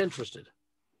not interested.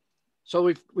 So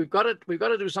we've got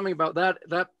to do something about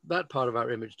that part of our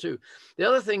image too. The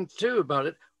other thing too about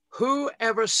it,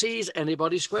 whoever sees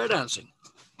anybody square dancing,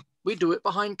 we do it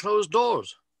behind closed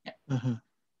doors. Mm-hmm.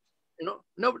 You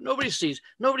know, nobody sees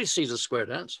a square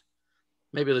dance.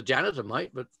 Maybe the janitor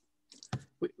might, but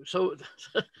so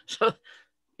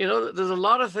you know, there's a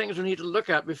lot of things we need to look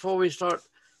at before we start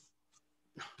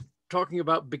talking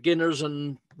about beginners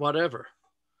and whatever.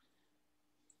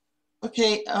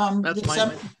 Okay. That's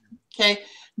my okay.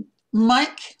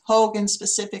 Mike Hogan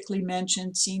specifically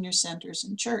mentioned senior centers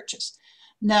and churches.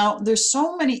 Now, there's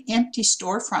so many empty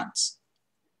storefronts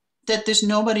that there's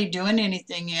nobody doing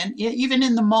anything in, even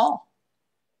in the mall.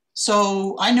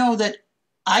 So I know that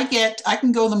I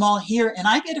can go to the mall here and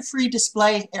I get a free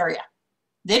display area.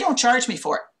 They don't charge me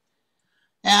for it.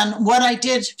 And what I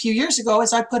did a few years ago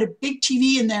is I put a big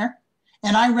TV in there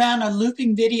and I ran a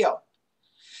looping video.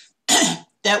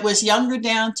 that was younger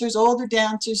dancers, older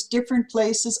dancers, different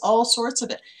places, all sorts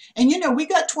of it. And you know, we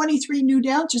got 23 new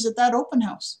dancers at that open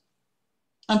house.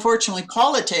 Unfortunately,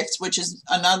 politics, which is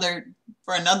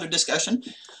for another discussion,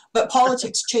 but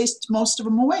politics chased most of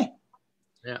them away.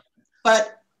 Yeah.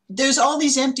 But there's all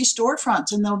these empty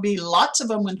storefronts, and there'll be lots of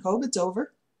them when COVID's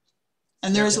over.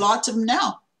 And there's lots of them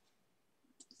now.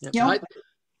 Yeah. You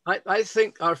know? I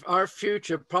think our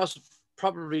future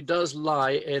probably does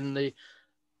lie in the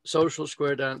social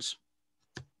square dance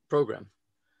program.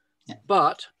 Yeah.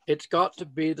 But it's got to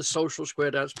be the social square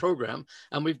dance program,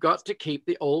 and we've got to keep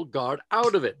the old guard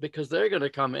out of it, because they're going to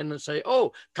come in and say,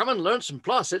 oh, come and learn some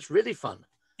plus. It's really fun.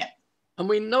 Yeah. And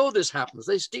we know this happens.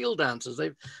 They steal dancers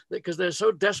because they're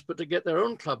so desperate to get their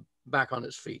own club back on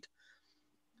its feet.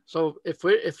 So if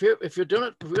you're doing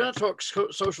it, if we're going to talk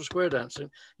social square dancing,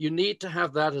 you need to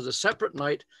have that as a separate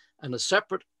night and a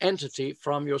separate entity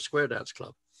from your square dance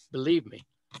club. Believe me.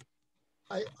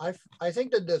 I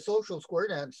think that the social square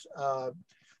dance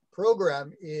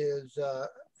program is a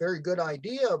very good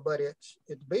idea, but it's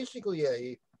basically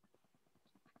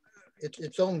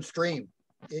its own stream.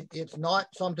 It's not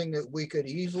something that we could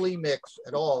easily mix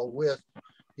at all with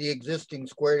the existing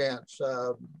square dance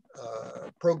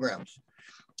programs.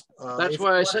 That's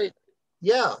why I say.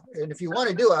 Yeah, and if you want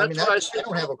to do it, I mean, I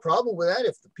don't have a problem with that.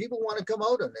 If the people want to come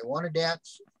out and they want to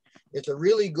dance, it's a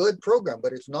really good program,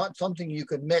 but it's not something you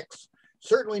can mix.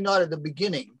 Certainly not at the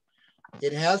beginning.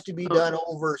 It has to be done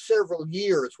over several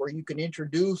years, where you can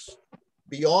introduce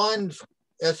beyond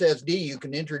SSD, you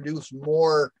can introduce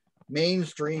more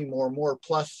mainstream or more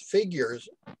plus figures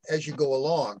as you go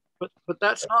along. But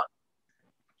that's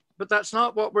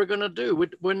not what we're going to do.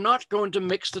 We're not going to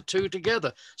mix the two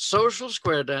together. Social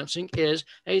square dancing is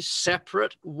a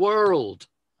separate world.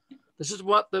 This is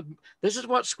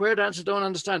what square dancers don't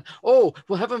understand. Oh,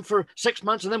 we'll have them for 6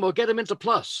 months and then we'll get them into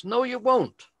plus. No, you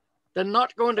won't. They're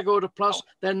not going to go to plus.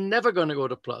 They're never going to go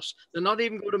to plus. They're not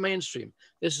even going to mainstream.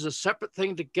 This is a separate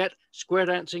thing to get square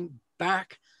dancing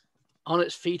back on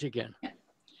its feet again.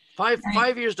 5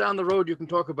 years down the road, you can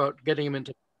talk about getting them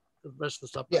into the rest of the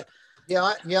stuff. Yeah,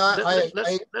 I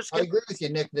agree with you,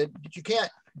 Nick, that you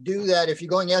can't do that. If you're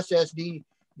going SSD,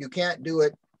 you can't do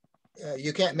it.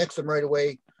 You can't mix them right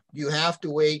away. You have to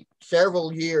wait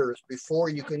several years before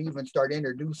you can even start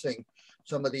introducing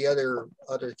some of the other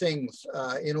things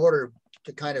in order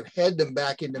to kind of head them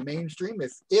back into mainstream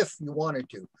if you wanted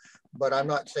to. But I'm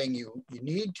not saying you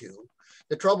need to.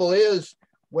 The trouble is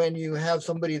when you have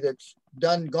somebody that's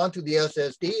gone through the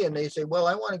SSD and they say, well,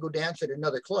 I want to go dance at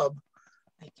another club,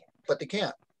 but they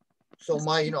can't. So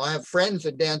I have friends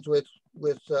that dance with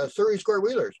Surrey Square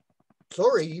Wheelers.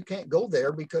 Sorry, you can't go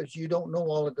there because you don't know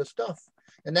all of the stuff.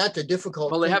 And that's a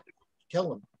difficult thing to tell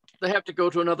them. They have to go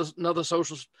to another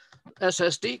social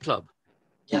SSD club.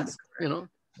 Yes. Yeah.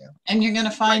 And you're going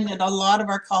to find that a lot of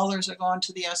our callers are going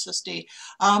to the SSD.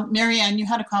 Marianne, you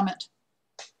had a comment.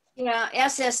 Yeah,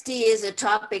 SSD is a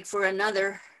topic for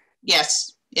another.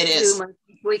 Yes, it is.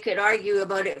 We could argue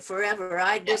about it forever.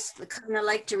 I just kind of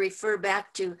like to refer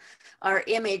back to our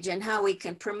image and how we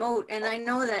can promote. And I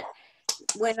know that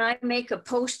when I make a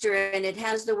poster and it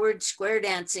has the word square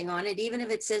dancing on it, even if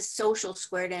it says social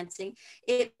square dancing,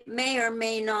 it may or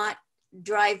may not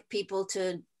drive people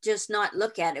to just not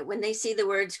look at it. When they see the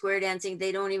word square dancing,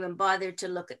 they don't even bother to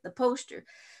look at the poster.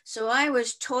 So I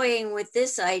was toying with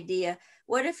this idea.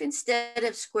 What if instead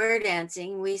of square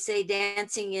dancing, we say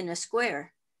dancing in a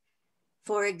square?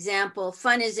 For example,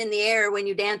 fun is in the air when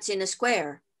you dance in a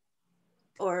square.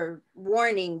 Or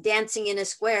warning, dancing in a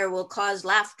square will cause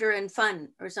laughter and fun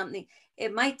or something.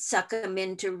 It might suck them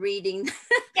into reading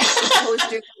the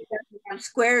poster that have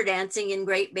square dancing in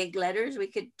great big letters. We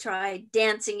could try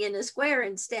dancing in a square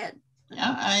instead.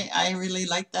 Yeah, I really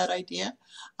like that idea.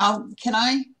 Can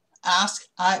I ask,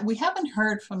 we haven't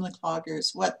heard from the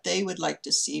cloggers what they would like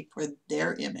to see for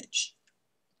their image.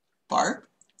 Barb?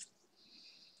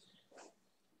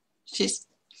 She's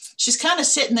kind of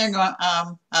sitting there going,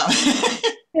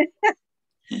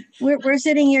 We're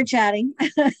sitting here chatting.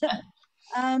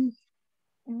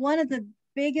 One of the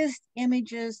biggest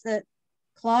images that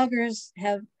cloggers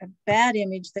have, a bad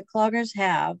image that cloggers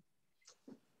have,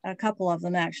 a couple of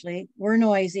them actually, we're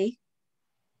noisy.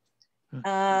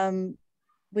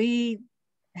 We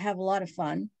have a lot of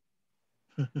fun.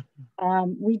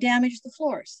 We damage the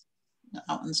floors. No,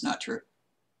 that one's not true.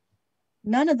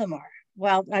 None of them are.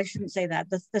 Well, I shouldn't say that.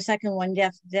 The second one,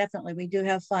 definitely, we do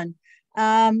have fun.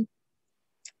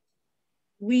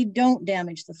 We don't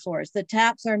damage the floors. The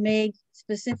taps are made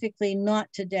specifically not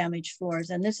to damage floors.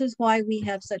 And this is why we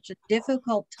have such a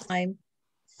difficult time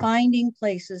finding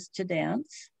places to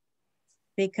dance,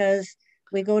 because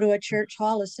We go to a church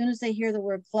hall. As soon as they hear the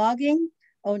word clogging,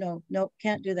 oh no, nope,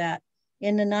 can't do that.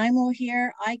 In Nanaimo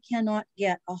here, I cannot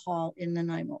get a hall in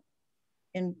Nanaimo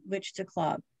in which to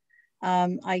clog.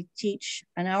 I teach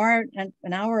an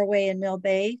hour away in Mill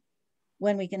Bay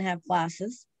when we can have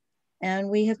classes. And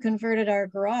we have converted our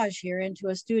garage here into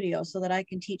a studio so that I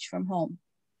can teach from home.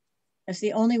 It's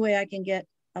the only way I can get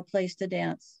a place to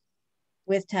dance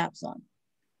with taps on.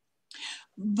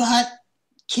 But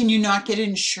can you not get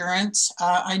insurance?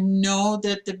 I know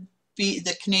that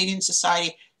the Canadian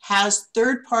Society has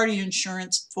third-party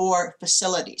insurance for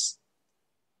facilities.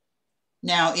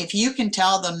 Now, if you can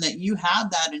tell them that you have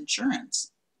that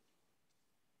insurance.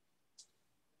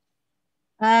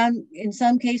 In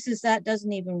some cases, that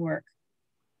doesn't even work.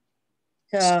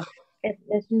 So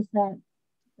it's just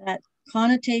that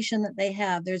connotation that they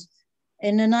have. There's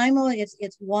in Nanaimo,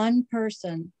 it's one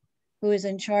person who is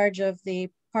in charge of the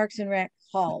Parks and Rec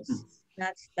halls.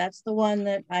 That's the one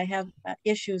that I have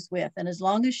issues with. And as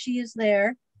long as she is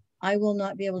there, I will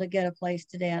not be able to get a place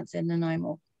to dance in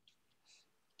Nanaimo.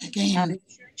 Again,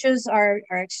 churches are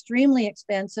extremely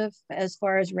expensive as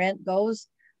far as rent goes.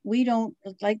 We don't,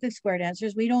 like the square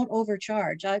dancers, we don't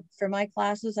overcharge. For my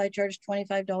classes, I charge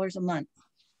 $25 a month.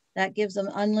 That gives them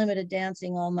unlimited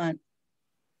dancing all month.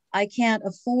 I can't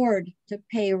afford to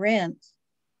pay rent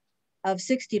of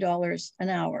 $60 an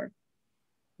hour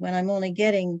when I'm only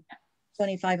getting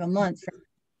 $25 a month for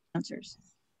dancers.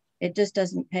 It just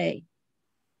doesn't pay.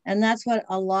 And that's what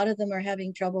a lot of them are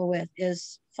having trouble with,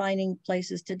 is finding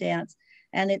places to dance.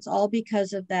 And it's all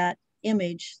because of that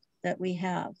image that we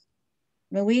have.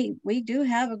 I mean, we do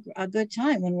have a good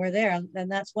time when we're there. And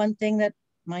that's one thing that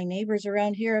my neighbors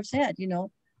around here have said, you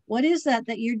know, what is that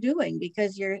you're doing?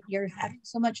 Because you're having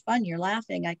so much fun, you're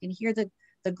laughing. I can hear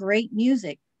the great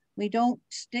music. We don't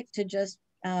stick to just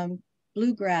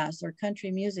bluegrass or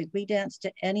country music. We dance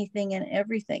to anything and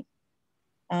everything.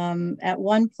 At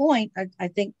one point, I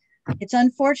think it's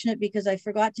unfortunate because I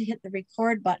forgot to hit the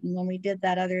record button when we did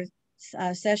that other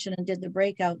session and did the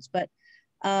breakouts. But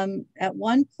at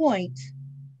one point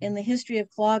in the history of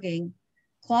clogging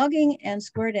and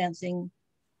square dancing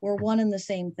were one and the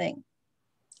same thing.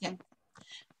 Yeah.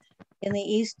 In the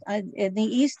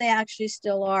East, they actually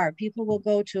still are. People will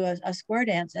go to a square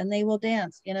dance and they will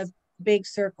dance in a big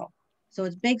circle. So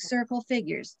it's big circle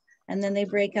figures. And then they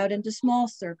break out into small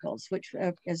circles, which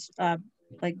is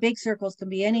like big circles can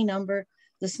be any number.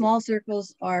 The small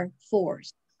circles are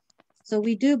fours. So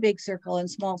we do big circle and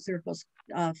small circles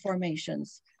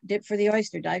formations. Dip for the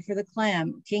oyster, dive for the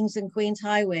clam, kings and queens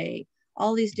highway,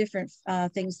 all these different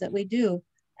things that we do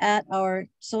at our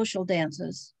social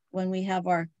dances when we have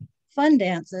our fun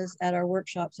dances at our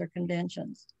workshops or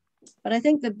conventions. But I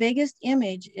think the biggest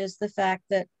image is the fact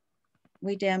that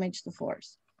we damage the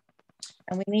floors.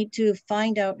 And we need to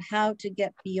find out how to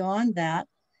get beyond that.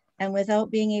 And without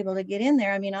being able to get in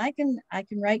there, I mean, I can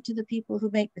write to the people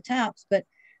who make the taps, but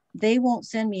they won't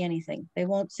send me anything. They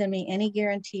won't send me any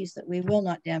guarantees that we will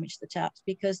not damage the taps,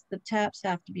 because the taps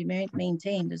have to be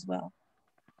maintained as well.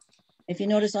 If you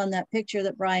notice on that picture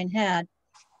that Brian had,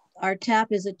 our tap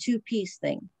is a two-piece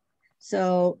thing.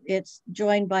 So it's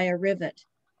joined by a rivet.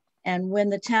 And when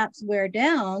the taps wear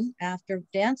down after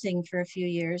dancing for a few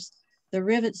years, the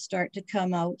rivets start to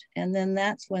come out. And then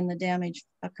that's when the damage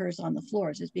occurs on the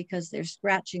floors, is because they're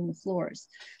scratching the floors.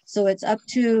 So it's up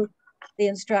to the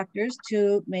instructors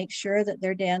to make sure that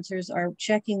their dancers are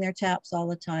checking their taps all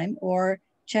the time, or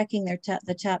checking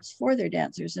the taps for their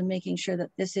dancers and making sure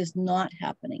that this is not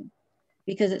happening.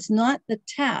 Because it's not the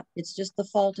tap, it's just the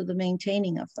fault of the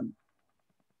maintaining of them.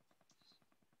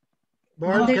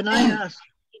 Barb, can I ask?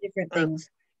 Different things.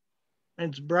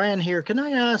 It's Brian here. Can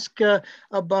I ask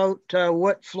about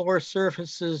what floor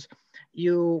surfaces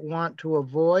you want to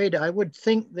avoid? I would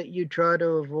think that you try to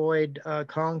avoid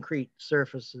concrete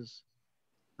surfaces.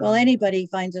 Well, anybody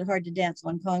finds it hard to dance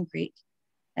on concrete.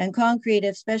 And concrete,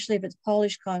 especially if it's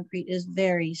polished concrete, is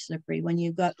very slippery when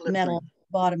you've got metal at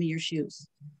the bottom of your shoes.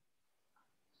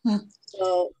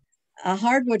 So a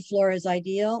hardwood floor is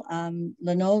ideal.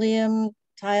 Linoleum,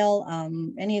 tile,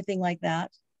 anything like that.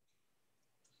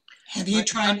 Have you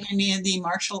tried any of the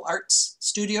martial arts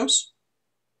studios?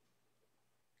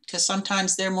 Because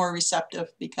sometimes they're more receptive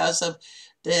because of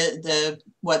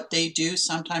what they do.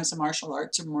 Sometimes the martial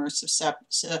arts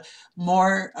are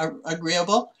more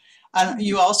agreeable.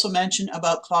 You also mentioned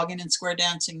about clogging and square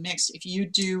dancing mixed. If you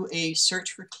do a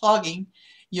search for clogging,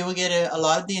 you will get a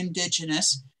lot of the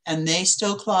indigenous, and they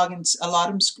still clog, and a lot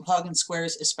of them clog in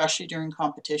squares, especially during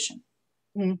competition.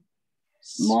 Mm.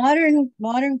 Modern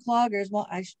cloggers, well,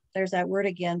 there's that word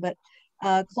again, but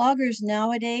cloggers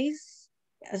nowadays,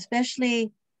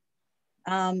 especially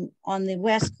on the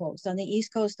West Coast. On the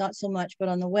East Coast, not so much, but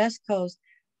on the West Coast,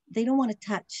 they don't want to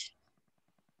touch.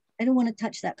 I don't want to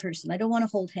touch that person. I don't want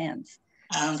to hold hands.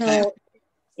 Okay. So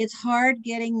it's hard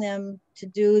getting them to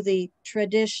do the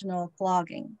traditional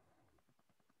clogging.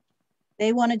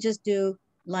 They want to just do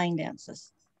line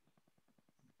dances.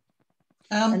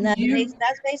 And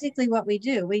that's basically what we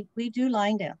do. We do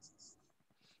line dances.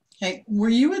 Okay. Were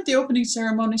you at the opening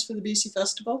ceremonies for the BC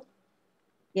Festival?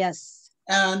 Yes.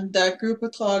 And that group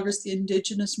of cloggers, the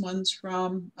Indigenous ones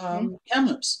from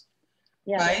Kamloops,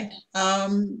 yeah. Right?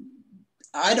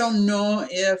 I don't know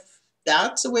if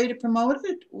that's a way to promote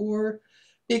it, or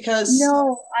because...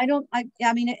 No, I don't.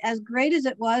 I mean, as great as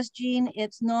it was, Jean,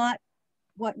 it's not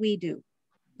what we do.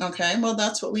 Okay, well,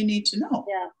 that's what we need to know.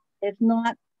 Yeah, it's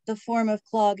not the form of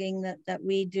clogging that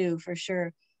we do, for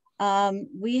sure.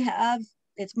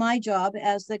 It's my job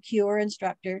as the cure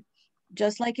instructor,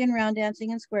 just like in round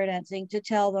dancing and square dancing, to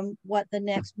tell them what the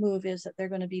next move is that they're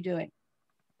going to be doing.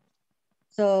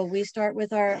 So we start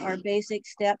with our basic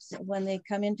steps when they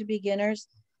come into beginners.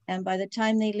 And by the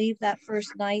time they leave that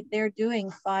first night, they're doing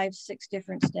 5, 6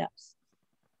 different steps.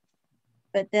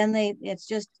 But then it's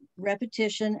just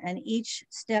repetition, and each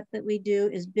step that we do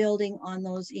is building on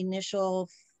those initial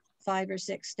 5 or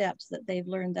 6 steps that they've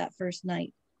learned that first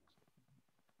night.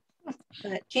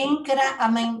 But, Jean,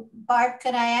 Barb,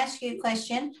 could I ask you a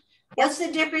question? What's the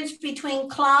difference between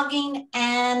clogging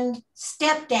and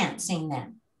step dancing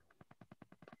then?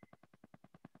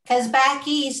 Because back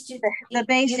east, the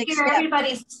basic you hear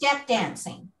everybody's step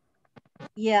dancing.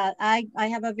 Yeah, I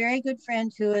have a very good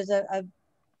friend who is a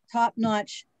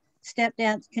top-notch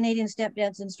Canadian step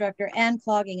dance instructor and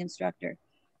clogging instructor.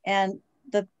 And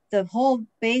the whole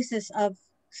basis of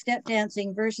step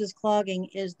dancing versus clogging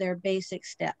is their basic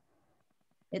step.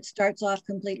 It starts off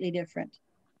completely different.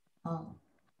 Oh.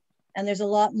 And there's a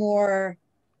lot more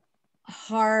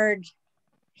hard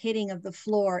hitting of the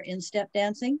floor in step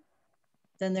dancing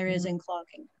than there is in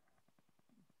clogging.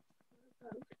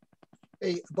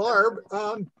 Hey, Barb,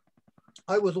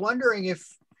 I was wondering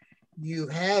if you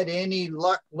had any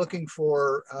luck looking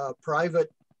for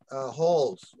private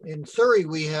halls. In Surrey,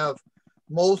 we have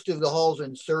most of the halls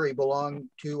in Surrey belong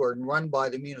to or run by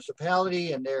the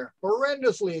municipality, and they're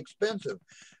horrendously expensive.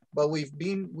 But we've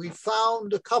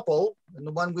found a couple, and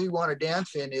the one we want to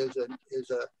dance in is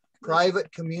a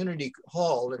private community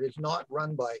hall that is not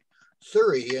run by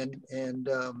Surrey, and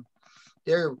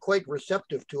they're quite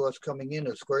receptive to us coming in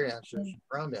as square dancers,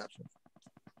 round dancers.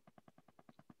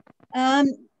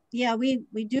 Yeah,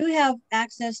 we do have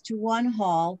access to one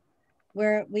hall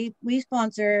where we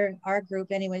sponsor, our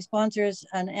group anyway, sponsors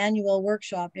an annual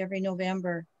workshop every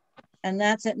November, and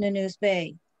that's at Nanoose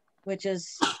Bay, which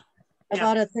is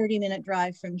about a 30-minute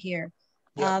drive from here.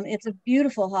 Yep. It's a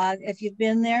beautiful hall. If you've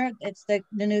been there, it's the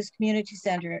Nanoose Community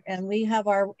Center, and we have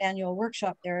our annual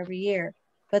workshop there every year.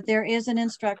 But there is an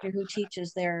instructor who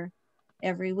teaches there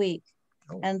every week,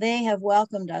 and they have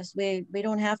welcomed us. We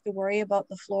don't have to worry about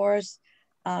the floors.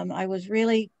 I was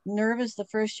really nervous the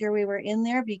first year we were in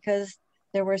there because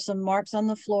there were some marks on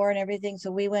the floor and everything.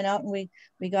 So we went out and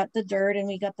we got the dirt and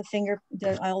we got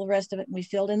all the rest of it, and we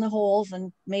filled in the holes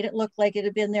and made it look like it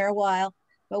had been there a while.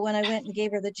 But when I went and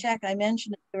gave her the check, I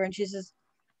mentioned it to her, and she says,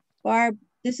 "Barb,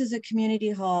 this is a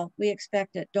community hall. We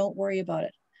expect it. Don't worry about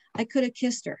it." I could have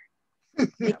kissed her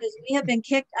because we have been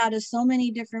kicked out of so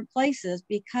many different places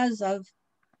because of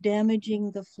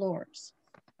damaging the floors.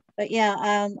 But yeah,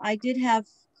 I did have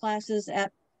classes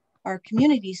at our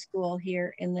community school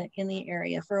here in the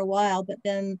area for a while, but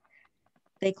then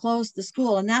they closed the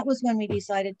school, and that was when we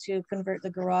decided to convert the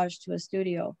garage to a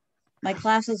studio. My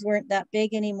classes weren't that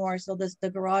big anymore, so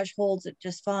the garage holds it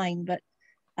just fine. But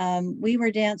we were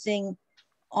dancing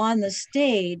on the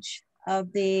stage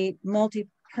of the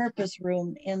multi-purpose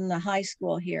room in the high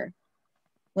school here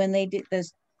when they did the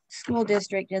school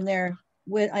district in their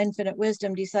infinite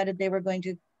wisdom decided they were going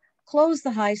to close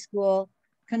the high school,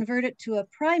 convert it to a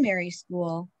primary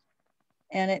school,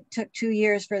 and it took 2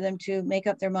 years for them to make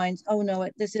up their minds, oh no,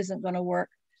 this isn't going to work.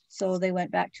 So they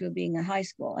went back to being a high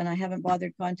school, and I haven't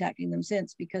bothered contacting them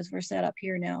since because we're set up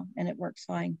here now and it works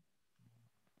fine.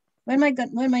 When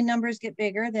my numbers get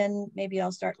bigger, then maybe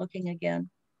I'll start looking again.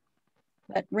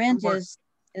 But rent is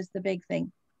the big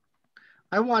thing.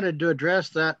 I wanted to address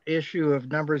that issue of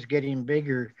numbers getting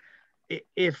bigger.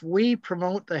 If we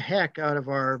promote the heck out of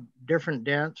our different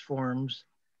dance forms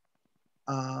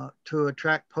to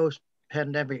attract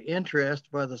post-pandemic interest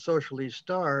by the socially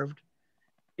starved,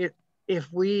 if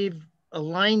we've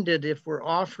aligned it, if we're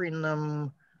offering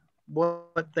them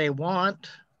what they want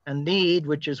and need,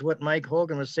 which is what Mike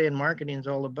Hogan was saying marketing is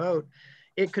all about,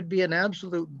 it could be an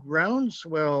absolute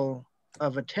groundswell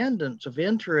attendance, of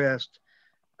interest,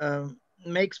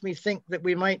 makes me think that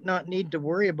we might not need to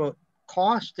worry about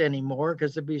cost anymore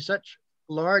because there'd be such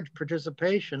large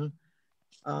participation.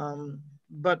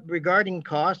 But regarding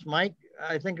cost, Mike,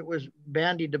 I think it was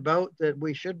bandied about that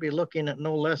we should be looking at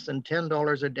no less than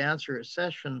 $10 a dancer a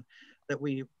session, that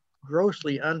we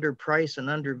grossly underprice and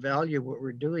undervalue what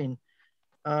we're doing.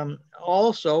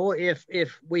 Also, if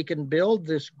we can build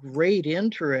this great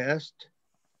interest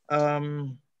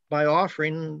by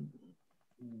offering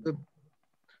the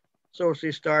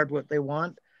socially starved what they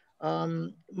want,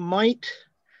 might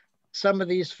some of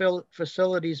these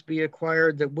facilities be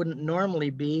acquired that wouldn't normally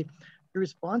be through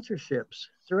sponsorships?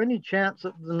 Is there any chance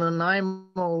that the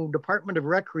Nanaimo Department of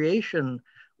Recreation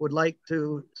would like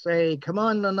to say, come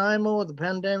on, Nanaimo, the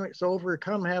pandemic's over,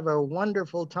 come have a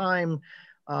wonderful time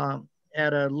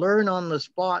at a learn on the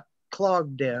spot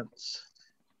clog dance,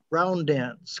 round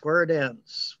dance, square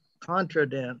dance, contra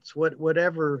dance,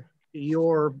 whatever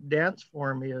your dance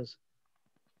form is.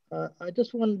 I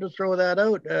just wanted to throw that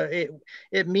out.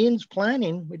 It means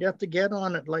planning. We'd have to get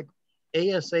on it like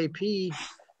ASAP.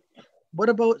 What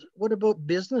about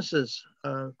businesses,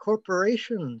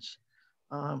 corporations,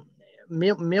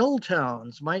 mill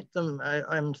towns? Might them?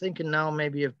 I'm thinking now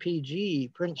maybe of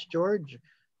PG, Prince George.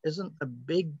 Isn't a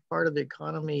big part of the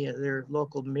economy their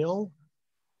local mill?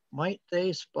 Might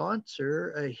they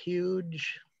sponsor a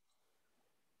huge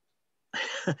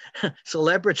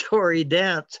celebratory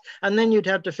dance? And then you'd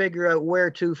have to figure out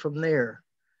where to from there,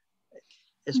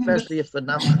 especially if the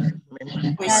number.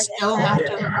 We still have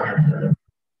to.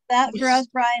 That for us,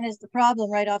 Brian, is the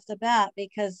problem right off the bat,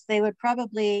 because they would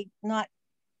probably not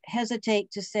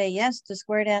hesitate to say yes to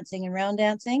square dancing and round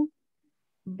dancing,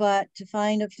 but to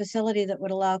find a facility that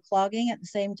would allow clogging at the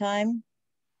same time,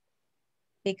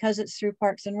 because it's through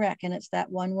Parks and Rec and it's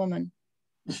that one woman.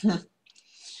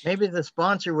 Maybe the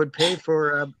sponsor would pay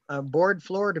for a board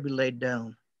floor to be laid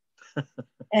down.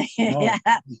 Yeah.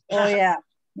 Oh yeah.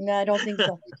 No, I don't think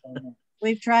so.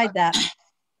 We've tried that.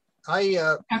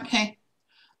 Okay.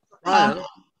 I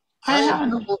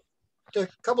have a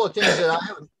couple of things that I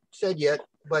haven't said yet,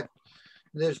 but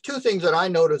there's two things that I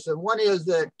noticed. And one is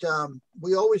that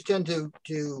we always tend to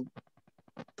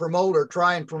promote or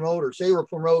try and promote or say we'll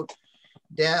promote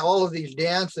all of these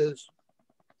dances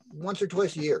once or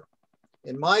twice a year.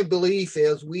 And my belief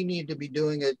is we need to be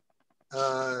doing it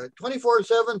 24/7,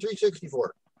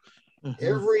 364.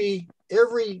 Mm-hmm.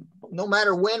 Every, no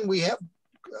matter when we have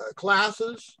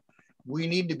classes, we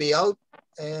need to be out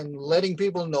and letting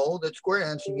people know that square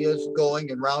dancing is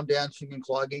going, and round dancing and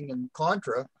clogging and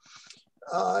contra,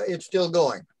 it's still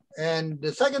going. And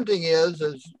the second thing is,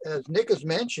 as Nick has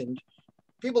mentioned,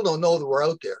 people don't know that we're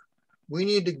out there. We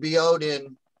need to be out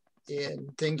in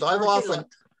things.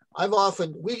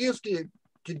 We used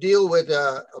to deal with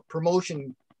a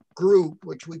promotion group,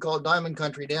 which we call Diamond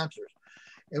Country Dancers.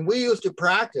 And we used to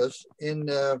practice in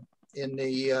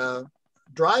the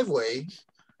driveway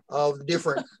of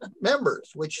different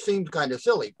members, which seemed kind of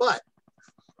silly. But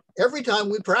every time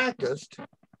we practiced,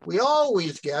 we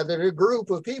always gathered a group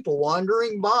of people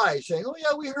wandering by saying, oh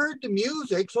yeah, we heard the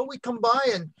music, so we come by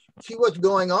and see what's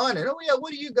going on. And oh yeah,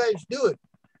 what are you guys doing?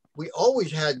 We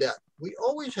always had that.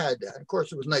 Of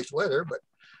course, it was nice weather,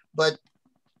 but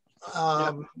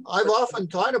I've often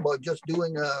thought about just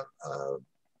doing a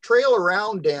trail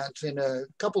around dance in a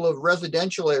couple of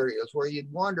residential areas where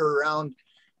you'd wander around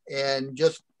and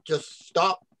just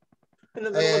stop in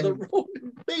the middle of the road.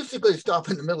 Basically stop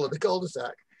in the middle of the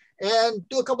cul-de-sac and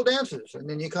do a couple dances, and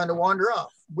then you kind of wander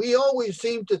off. We always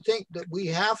seem to think that we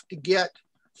have to get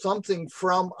something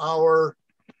from our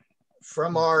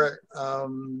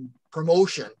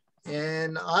promotion,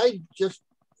 and it just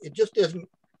isn't.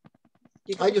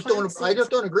 I just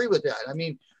don't agree with that. I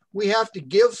mean, we have to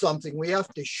give something. We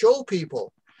have to show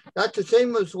people. That's the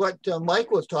same as what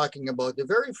Mike was talking about. The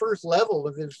very first level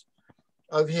of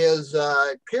his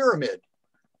pyramid,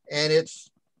 and it's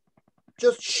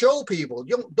just show people.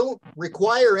 You don't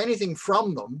require anything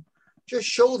from them. Just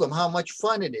show them how much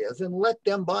fun it is and let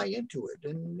them buy into it.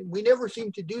 And we never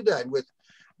seem to do that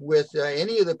with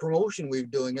any of the promotion we're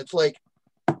doing. It's like,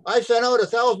 I sent out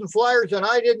 1,000 flyers and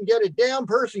I didn't get a damn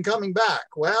person coming back.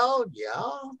 Well,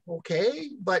 yeah, okay.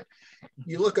 But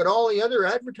you look at all the other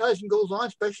advertising goes on,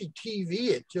 especially TV,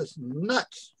 it's just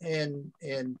nuts. And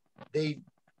they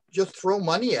just throw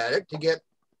money at it to get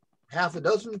half a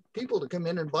dozen people to come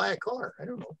in and buy a car. I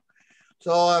don't know.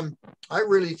 So I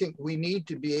really think we need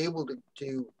to be able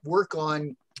to work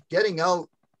on getting out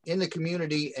in the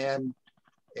community and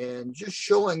just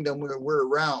showing them we're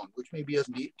around, which maybe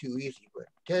isn't too easy. But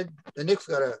Ted, Nick's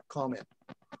got a comment.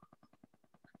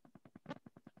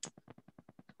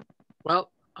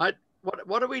 Well,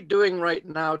 what are we doing right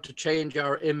now to change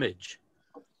our image?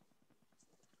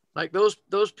 Like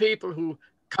those people who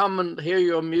come and hear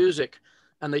your music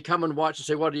and they come and watch and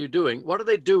say, what are you doing? What do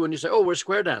they do when you say, oh, we're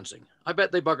square dancing? I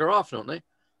bet they bugger off, don't they?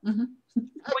 Mm-hmm.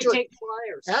 We take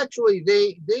flyers. Actually,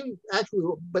 they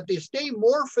actually, but they stay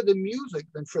more for the music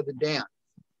than for the dance.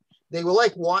 They will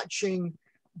like watching,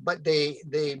 but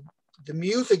the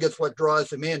music is what draws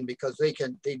them in because they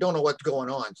don't know what's going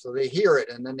on. So they hear it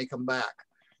and then they come back.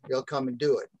 They'll come and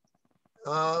do it.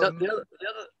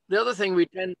 The other thing we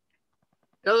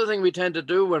tend to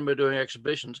do when we're doing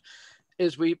exhibitions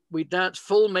is we dance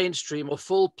full mainstream or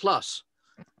full plus,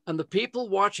 and the people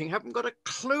watching haven't got a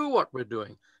clue what we're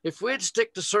doing. If we'd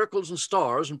stick to circles and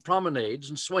stars and promenades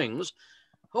and swings,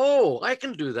 oh, I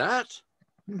can do that.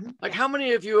 Mm-hmm. Like, how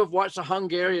many of you have watched a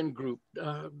Hungarian group,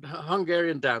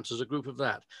 Hungarian dancers, a group of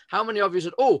that? How many of you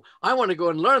said, oh, I want to go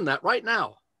and learn that right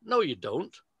now? No, you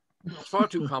don't. It's far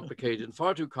too complicated and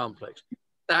far too complex.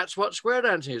 That's what square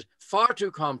dancing is. Far too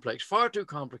complex, far too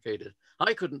complicated.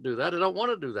 I couldn't do that. I don't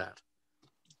want to do that.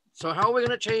 So how are we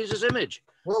going to change this image?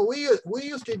 Well, we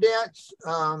used to dance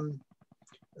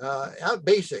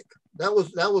basic. That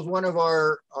was one of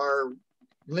our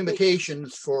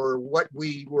limitations for what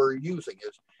we were using.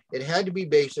 Is it had to be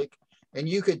basic, and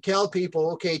you could tell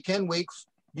people, okay, 10 weeks,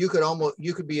 you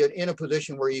could be in a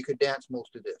position where you could dance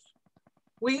most of this.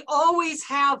 We always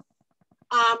have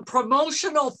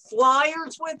promotional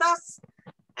flyers with us,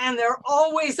 and they're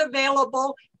always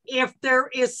available. If there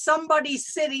is somebody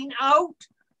sitting out,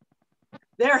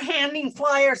 they're handing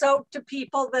flyers out to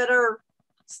people that are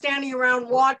standing around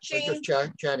watching.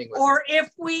 Just chatting with or them.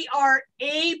 If we are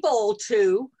able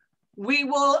to, we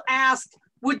will ask,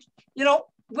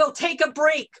 we'll take a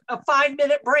break, a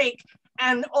 5-minute break,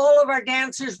 and all of our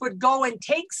dancers would go and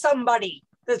take somebody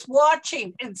that's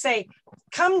watching and say,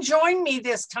 come join me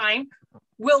this time.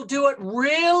 We'll do it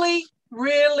really,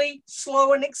 really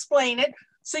slow and explain it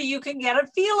so you can get a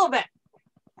feel of it.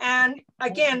 And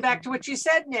again, back to what you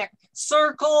said, Nick,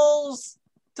 circles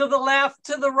to the left,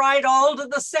 to the right, all to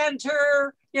the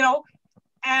center,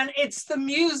 and it's the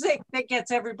music that gets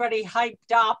everybody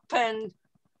hyped up. And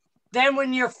then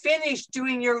when you're finished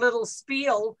doing your little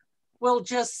spiel, we'll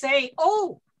just say,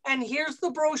 oh, and here's the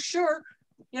brochure.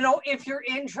 If you're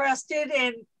interested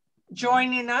in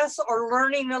joining us or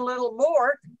learning a little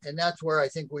more. And that's where I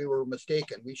think we were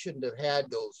mistaken. We shouldn't have had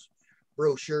those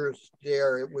brochures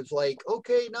there. It was like,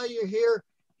 okay, now you're here.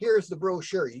 Here's the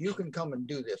brochure. You can come and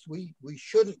do this. We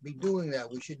shouldn't be doing that.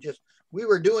 We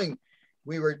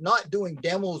were not doing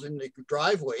demos in the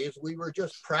driveways. We were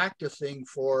just practicing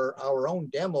for our own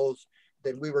demos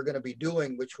that we were going to be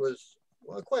doing, which was,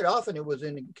 well, quite often it was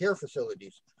in care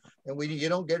facilities. And you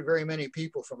don't get very many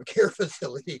people from a care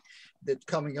facility that's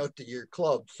coming out to your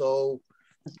club. So,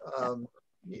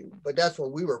 but that's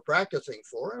what we were practicing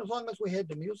for. And as long as we had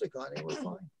the music on, it was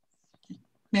fine.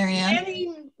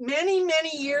 Marianne?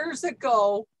 Many years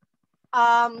ago,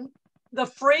 the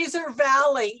Fraser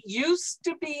Valley used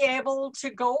to be able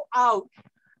to go out,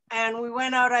 and we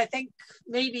went out, I think,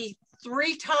 maybe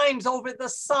 3 times over the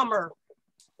summer,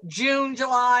 June,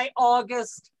 July,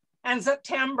 August, and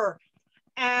September.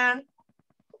 And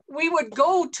we would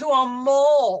go to a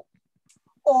mall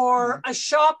or a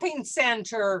shopping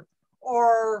center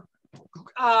or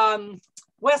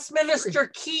Westminster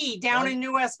Quay down in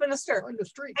New Westminster. On the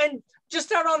street. And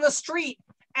just out on the street.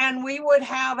 And we would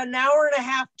have an hour and a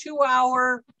half,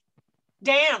 2-hour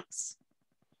dance.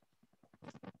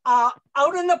 Out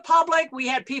in the public, we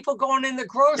had people going in the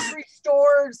grocery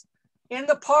stores, in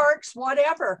the parks,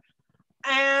 whatever.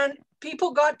 And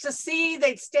people got to see,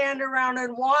 they'd stand around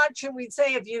and watch, and we'd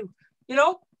say, if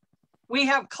we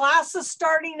have classes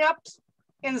starting up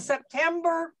in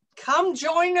September, come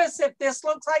join us if this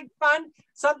looks like fun,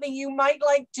 something you might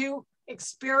like to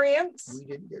experience. We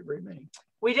didn't get very many.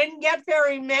 We didn't get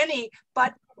very many,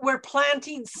 but we're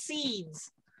planting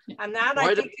seeds. And that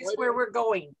I think is where we're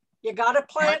going. You got to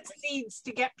plant seeds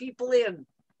to get people in.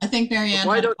 I think Marianne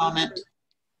had a comment.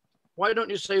 Why don't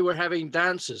you say we're having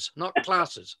dances, not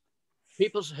classes?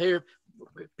 People hear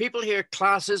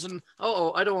classes and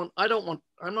I'm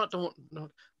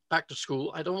not back to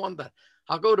school. I don't want that.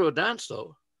 I'll go to a dance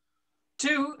though.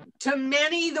 To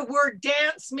many, the word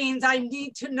dance means I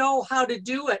need to know how to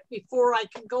do it before I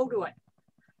can go to it.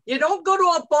 You don't go to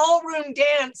a ballroom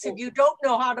dance if you don't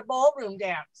know how to ballroom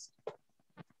dance.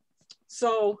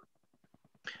 So.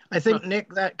 I think,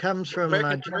 Nick, that comes from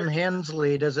Jim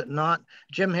Hensley, does it not?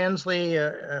 Jim Hensley,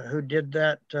 who did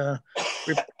that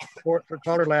report for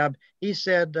Color Lab, he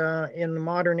said in the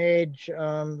modern age,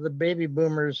 the baby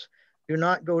boomers do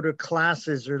not go to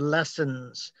classes or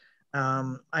lessons.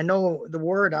 I know the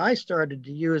word I started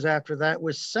to use after that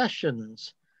was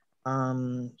sessions.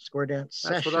 Square dance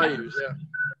sessions. That's what I use, yeah.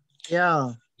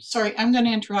 Yeah. Sorry, I'm going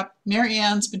to interrupt. Mary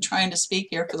Ann's been trying to speak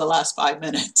here for the last 5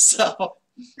 minutes, so.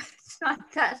 It's not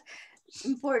that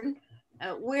important.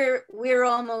 We're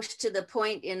almost to the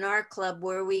point in our club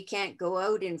where we can't go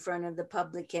out in front of the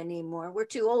public anymore. We're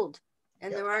too old,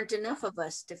 and there aren't enough of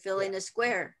us to fill in a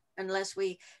square unless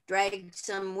we drag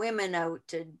some women out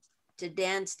to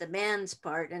dance the man's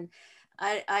part. And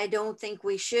I don't think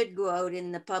we should go out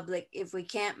in the public if we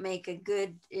can't make a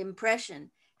good impression.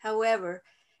 However,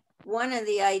 one of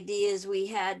the ideas we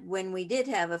had when we did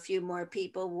have a few more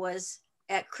people was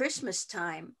at Christmas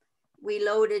time, we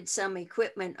loaded some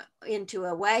equipment into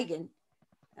a wagon.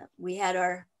 We had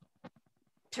our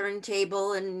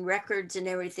turntable and records and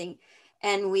everything,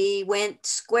 and we went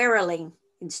squirreling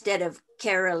instead of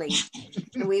caroling.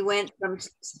 And we went from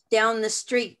down the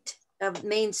street of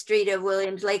Main Street of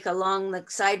Williams Lake along the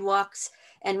sidewalks,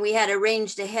 and we had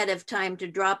arranged ahead of time to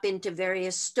drop into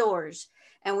various stores.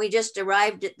 And we just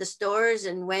arrived at the stores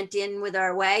and went in with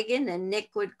our wagon, and Nick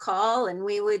would call and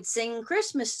we would sing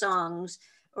Christmas songs,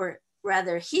 or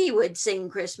rather he would sing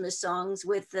Christmas songs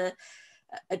with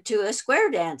to a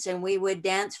square dance, and we would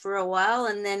dance for a while,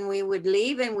 and then we would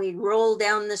leave and we'd roll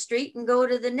down the street and go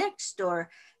to the next store.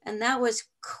 And that was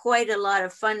quite a lot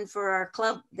of fun for our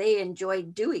club. They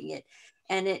enjoyed doing it.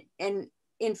 And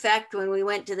in fact, when we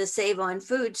went to the Save on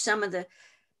Food, some of the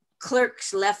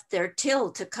clerks left their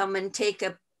till to come and take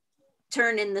a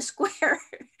turn in the square.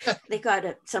 They got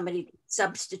somebody to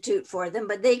substitute for them,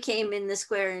 but they came in the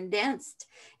square and danced.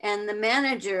 And the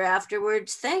manager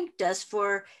afterwards thanked us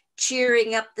for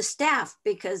cheering up the staff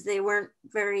because they weren't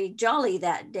very jolly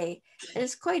that day.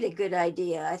 It's quite a good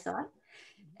idea, I thought.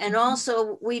 And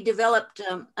also we developed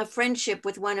a friendship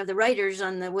with one of the writers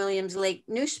on the Williams Lake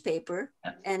newspaper.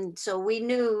 And so we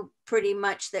knew pretty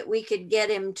much that we could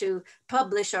get him to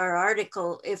publish our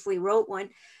article if we wrote one.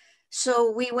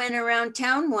 So we went around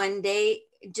town one day,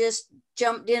 just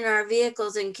jumped in our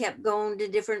vehicles and kept going to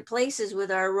different places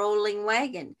with our rolling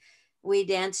wagon. We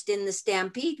danced in the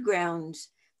Stampede grounds.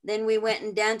 Then we went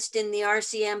and danced in the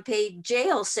RCMP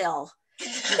jail cell.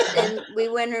 And we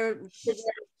went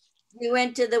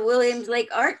to the Williams Lake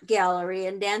Art Gallery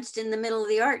and danced in the middle of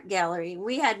the art gallery.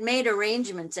 We had made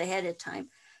arrangements ahead of time.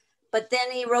 But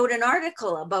then he wrote an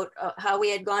article about how we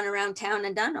had gone around town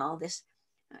and done all this.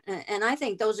 And I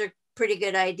think those are pretty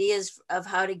good ideas of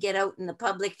how to get out in the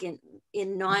public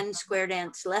in non-square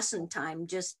dance lesson time,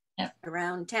 just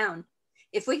around town.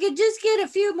 If we could just get a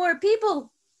few more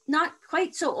people, not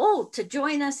quite so old, to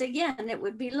join us again, it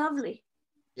would be lovely.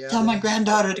 Yeah. Tell my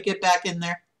granddaughter to get back in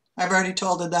there. I've already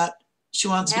told her that. She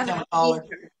wants to become a caller.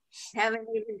 Haven't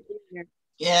even seen her.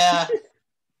 Yeah.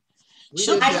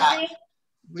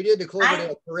 We did the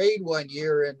Cloverdale Parade one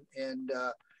year, and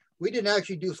we didn't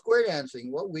actually do square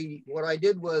dancing. What I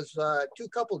did was two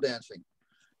couple dancing,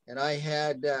 and I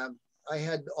had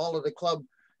all of the club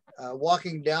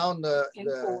walking down the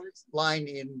line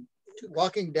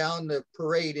walking down the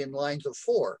parade in lines of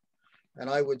 4, and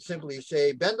I would simply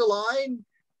say, bend the line,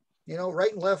 you know,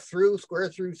 right and left through, square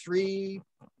through 3,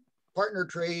 partner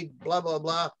trade, blah blah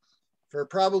blah, for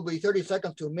probably 30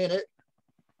 seconds to a minute,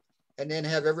 and then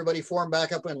have everybody form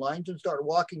back up in lines and start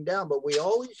walking down. But we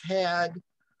always had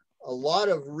a lot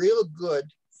of real good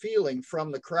feeling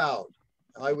from the crowd.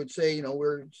 I would say, you know,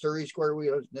 we're Surrey Square,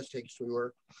 in this case we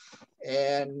were,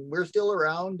 and we're still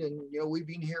around, and, you know, we've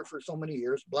been here for so many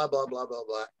years, blah, blah, blah, blah,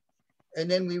 blah. And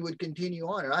then we would continue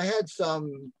on. And I had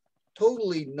some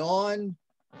totally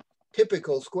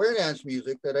non-typical square dance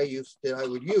music that I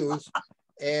would use,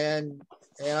 and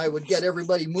I would get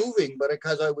everybody moving, but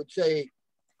because I would say,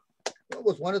 what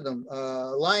was one of them?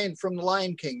 Lion from the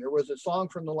Lion King. There was a song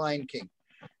from the Lion King.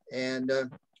 And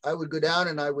I would go down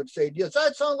and I would say, does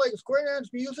that sound like square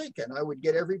dance music? And I would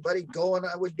get everybody going.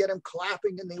 I would get them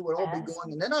clapping and they would all be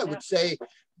going. And then I would say,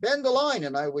 bend the line.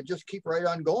 And I would just keep right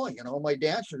on going. And all my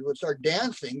dancers would start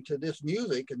dancing to this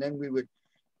music. And then we would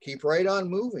keep right on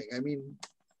moving. I mean,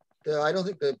 I don't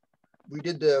think we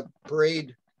did the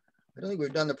parade. I don't think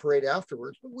we've done the parade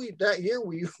afterwards, but that year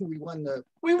we won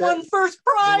first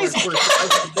prize for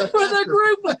the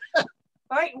group.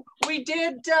 Right, we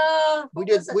did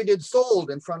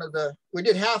sold in front of we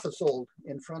did half a sold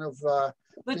in front of the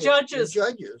judges,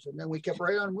 and then we kept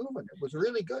right on moving. It was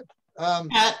really good.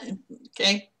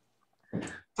 Okay,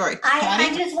 sorry.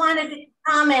 I just wanted to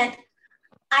comment.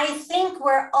 I think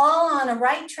we're all on a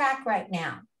right track right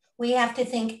now. We have to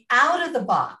think out of the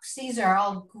box. These are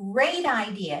all great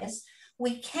ideas.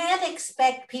 We can't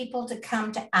expect people to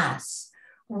come to us.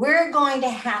 we're going to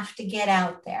have to get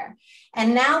out there.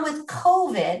 And now with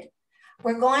COVID,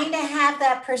 we're going to have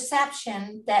that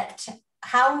perception that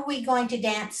how are we going to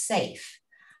dance safe?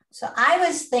 So I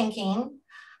was thinking,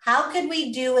 how could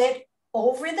we do it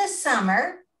over the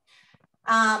summer,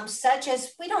 such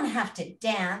as we don't have to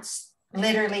dance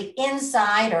literally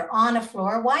inside or on a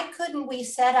floor. Why couldn't we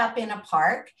set up in a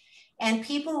park and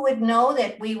people would know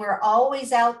that we were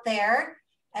always out there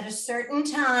at a certain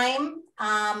time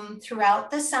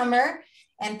throughout the summer,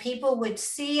 and people would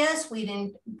see us. We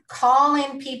didn't call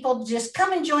in people, just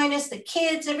come and join us, the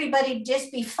kids, everybody,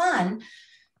 just be fun,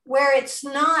 where it's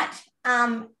not,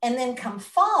 and then come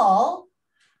fall,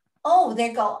 oh,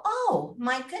 they go, oh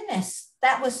my goodness,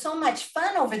 that was so much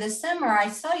fun over the summer. I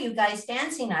saw you guys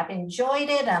dancing. I've enjoyed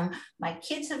it. My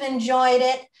kids have enjoyed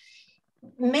it.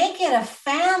 Make it a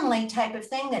family type of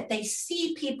thing that they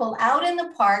see people out in the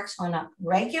parks on a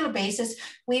regular basis.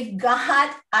 We've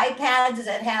got iPads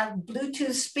that have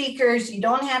Bluetooth speakers. You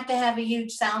don't have to have a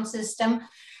huge sound system.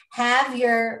 Have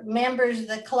your members of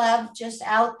the club just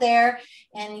out there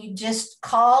and you just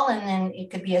call, and then it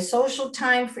could be a social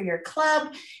time for your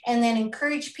club, and then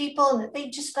encourage people that they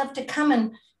just love to come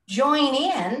and join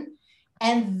in.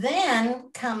 And then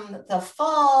come the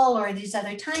fall or these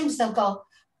other times, they'll go,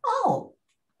 oh,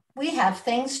 we have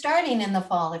things starting in the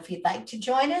fall. If you'd like to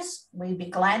join us, we'd be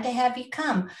glad to have you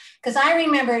come. Because I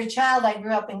remember as a child, I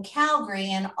grew up in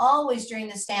Calgary, and always during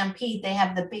the Stampede, they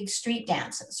have the big street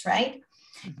dances, right?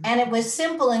 Mm-hmm. And it was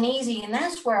simple and easy. And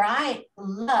that's where I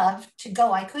loved to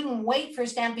go. I couldn't wait for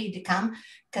Stampede to come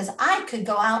because I could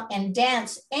go out and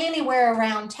dance anywhere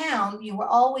around town. You were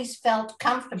always felt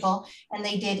comfortable, and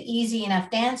they did easy enough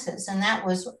dances. And that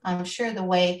was, I'm sure, the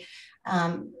way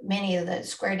many of the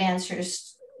square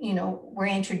dancers, you know, were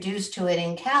introduced to it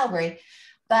in Calgary.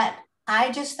 But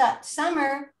I just thought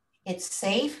summer, it's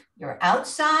safe, you're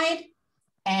outside,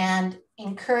 and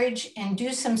encourage and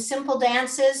do some simple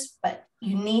dances, but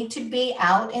you need to be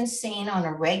out and seen on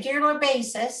a regular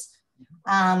basis.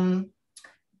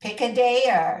 Pick a day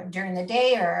or during the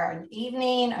day or an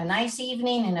evening, a nice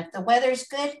evening. And if the weather's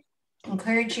good,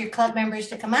 encourage your club members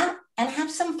to come out and have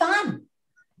some fun.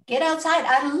 Get outside.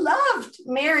 I loved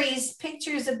Mary's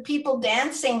pictures of people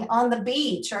dancing on the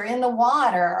beach or in the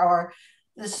water or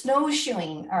the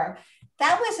snowshoeing. Or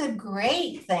that was a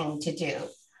great thing to do.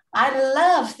 I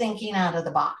love thinking out of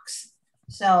the box.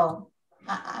 So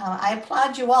I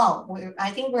applaud you all.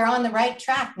 I think we're on the right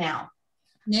track now.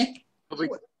 Nick?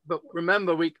 But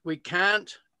remember, we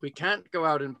can't go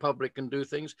out in public and do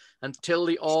things until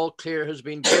the all clear has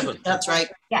been given. That's right.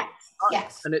 Yes.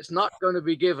 Yes. And it's not going to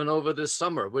be given over this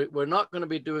summer. We're not going to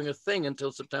be doing a thing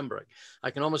until September. I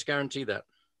can almost guarantee that.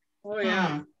 Oh,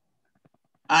 yeah.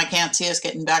 I can't see us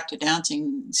getting back to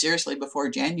dancing seriously before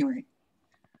January.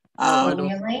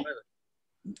 Really?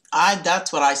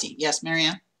 That's what I see. Yes,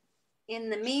 Marianne? In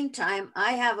the meantime,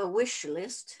 I have a wish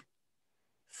list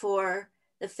for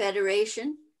the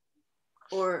Federation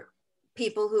or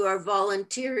people who are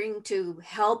volunteering to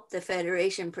help the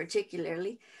Federation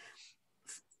particularly.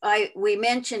 We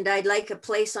mentioned I'd like a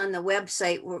place on the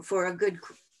website for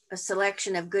a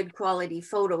selection of good quality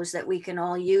photos that we can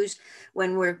all use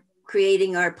when we're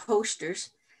creating our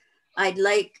posters. I'd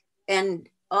like, and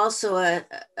also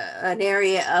an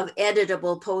area of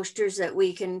editable posters that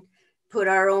we can put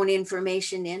our own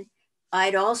information in.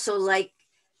 I'd also like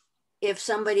if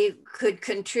somebody could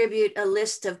contribute a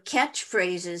list of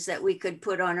catchphrases that we could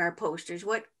put on our posters.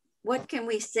 What can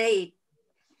we say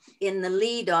in the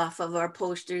lead off of our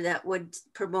poster that would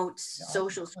promote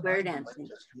social square dancing?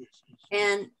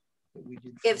 And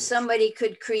if somebody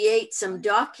could create some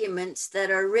documents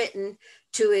that are written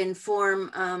to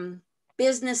inform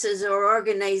businesses or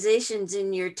organizations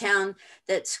in your town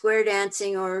that square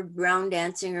dancing or round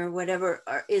dancing or whatever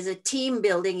is a team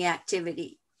building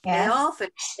activity. Yes.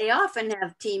 They often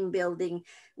have team building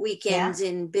weekends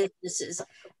in businesses,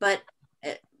 but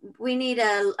we need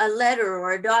a letter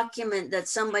or a document that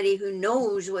somebody who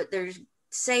knows what they're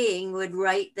saying would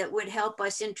write that would help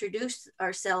us introduce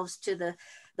ourselves to the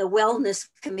wellness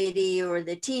committee or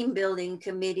the team building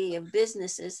committee of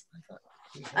businesses.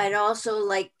 I'd also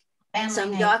like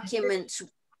some documents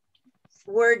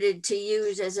worded to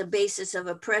use as a basis of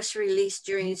a press release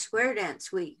during Square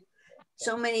Dance Week.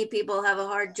 So many people have a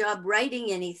hard job writing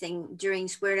anything during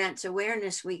Square Dance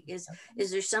Awareness Week. Is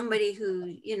there somebody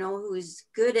who, you know, who's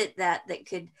good at that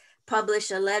could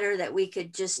publish a letter that we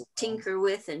could just tinker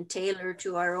with and tailor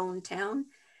to our own town?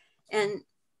 And,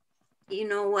 you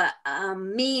know,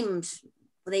 memes,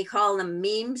 they call them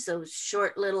memes, those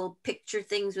short little picture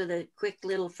things with a quick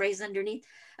little phrase underneath.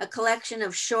 A collection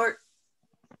of short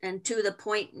and to the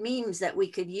point memes that we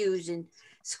could use in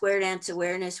Square Dance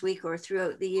Awareness Week or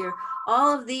throughout the year.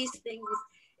 All of these things,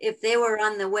 if they were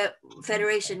on the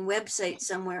Federation website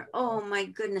somewhere, oh my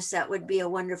goodness, that would be a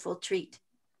wonderful treat.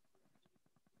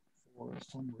 For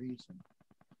some reason.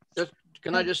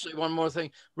 Can I just say one more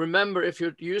thing? Remember, if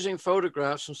you're using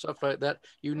photographs and stuff like that,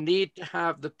 you need to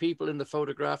have the people in the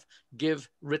photograph give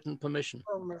written permission.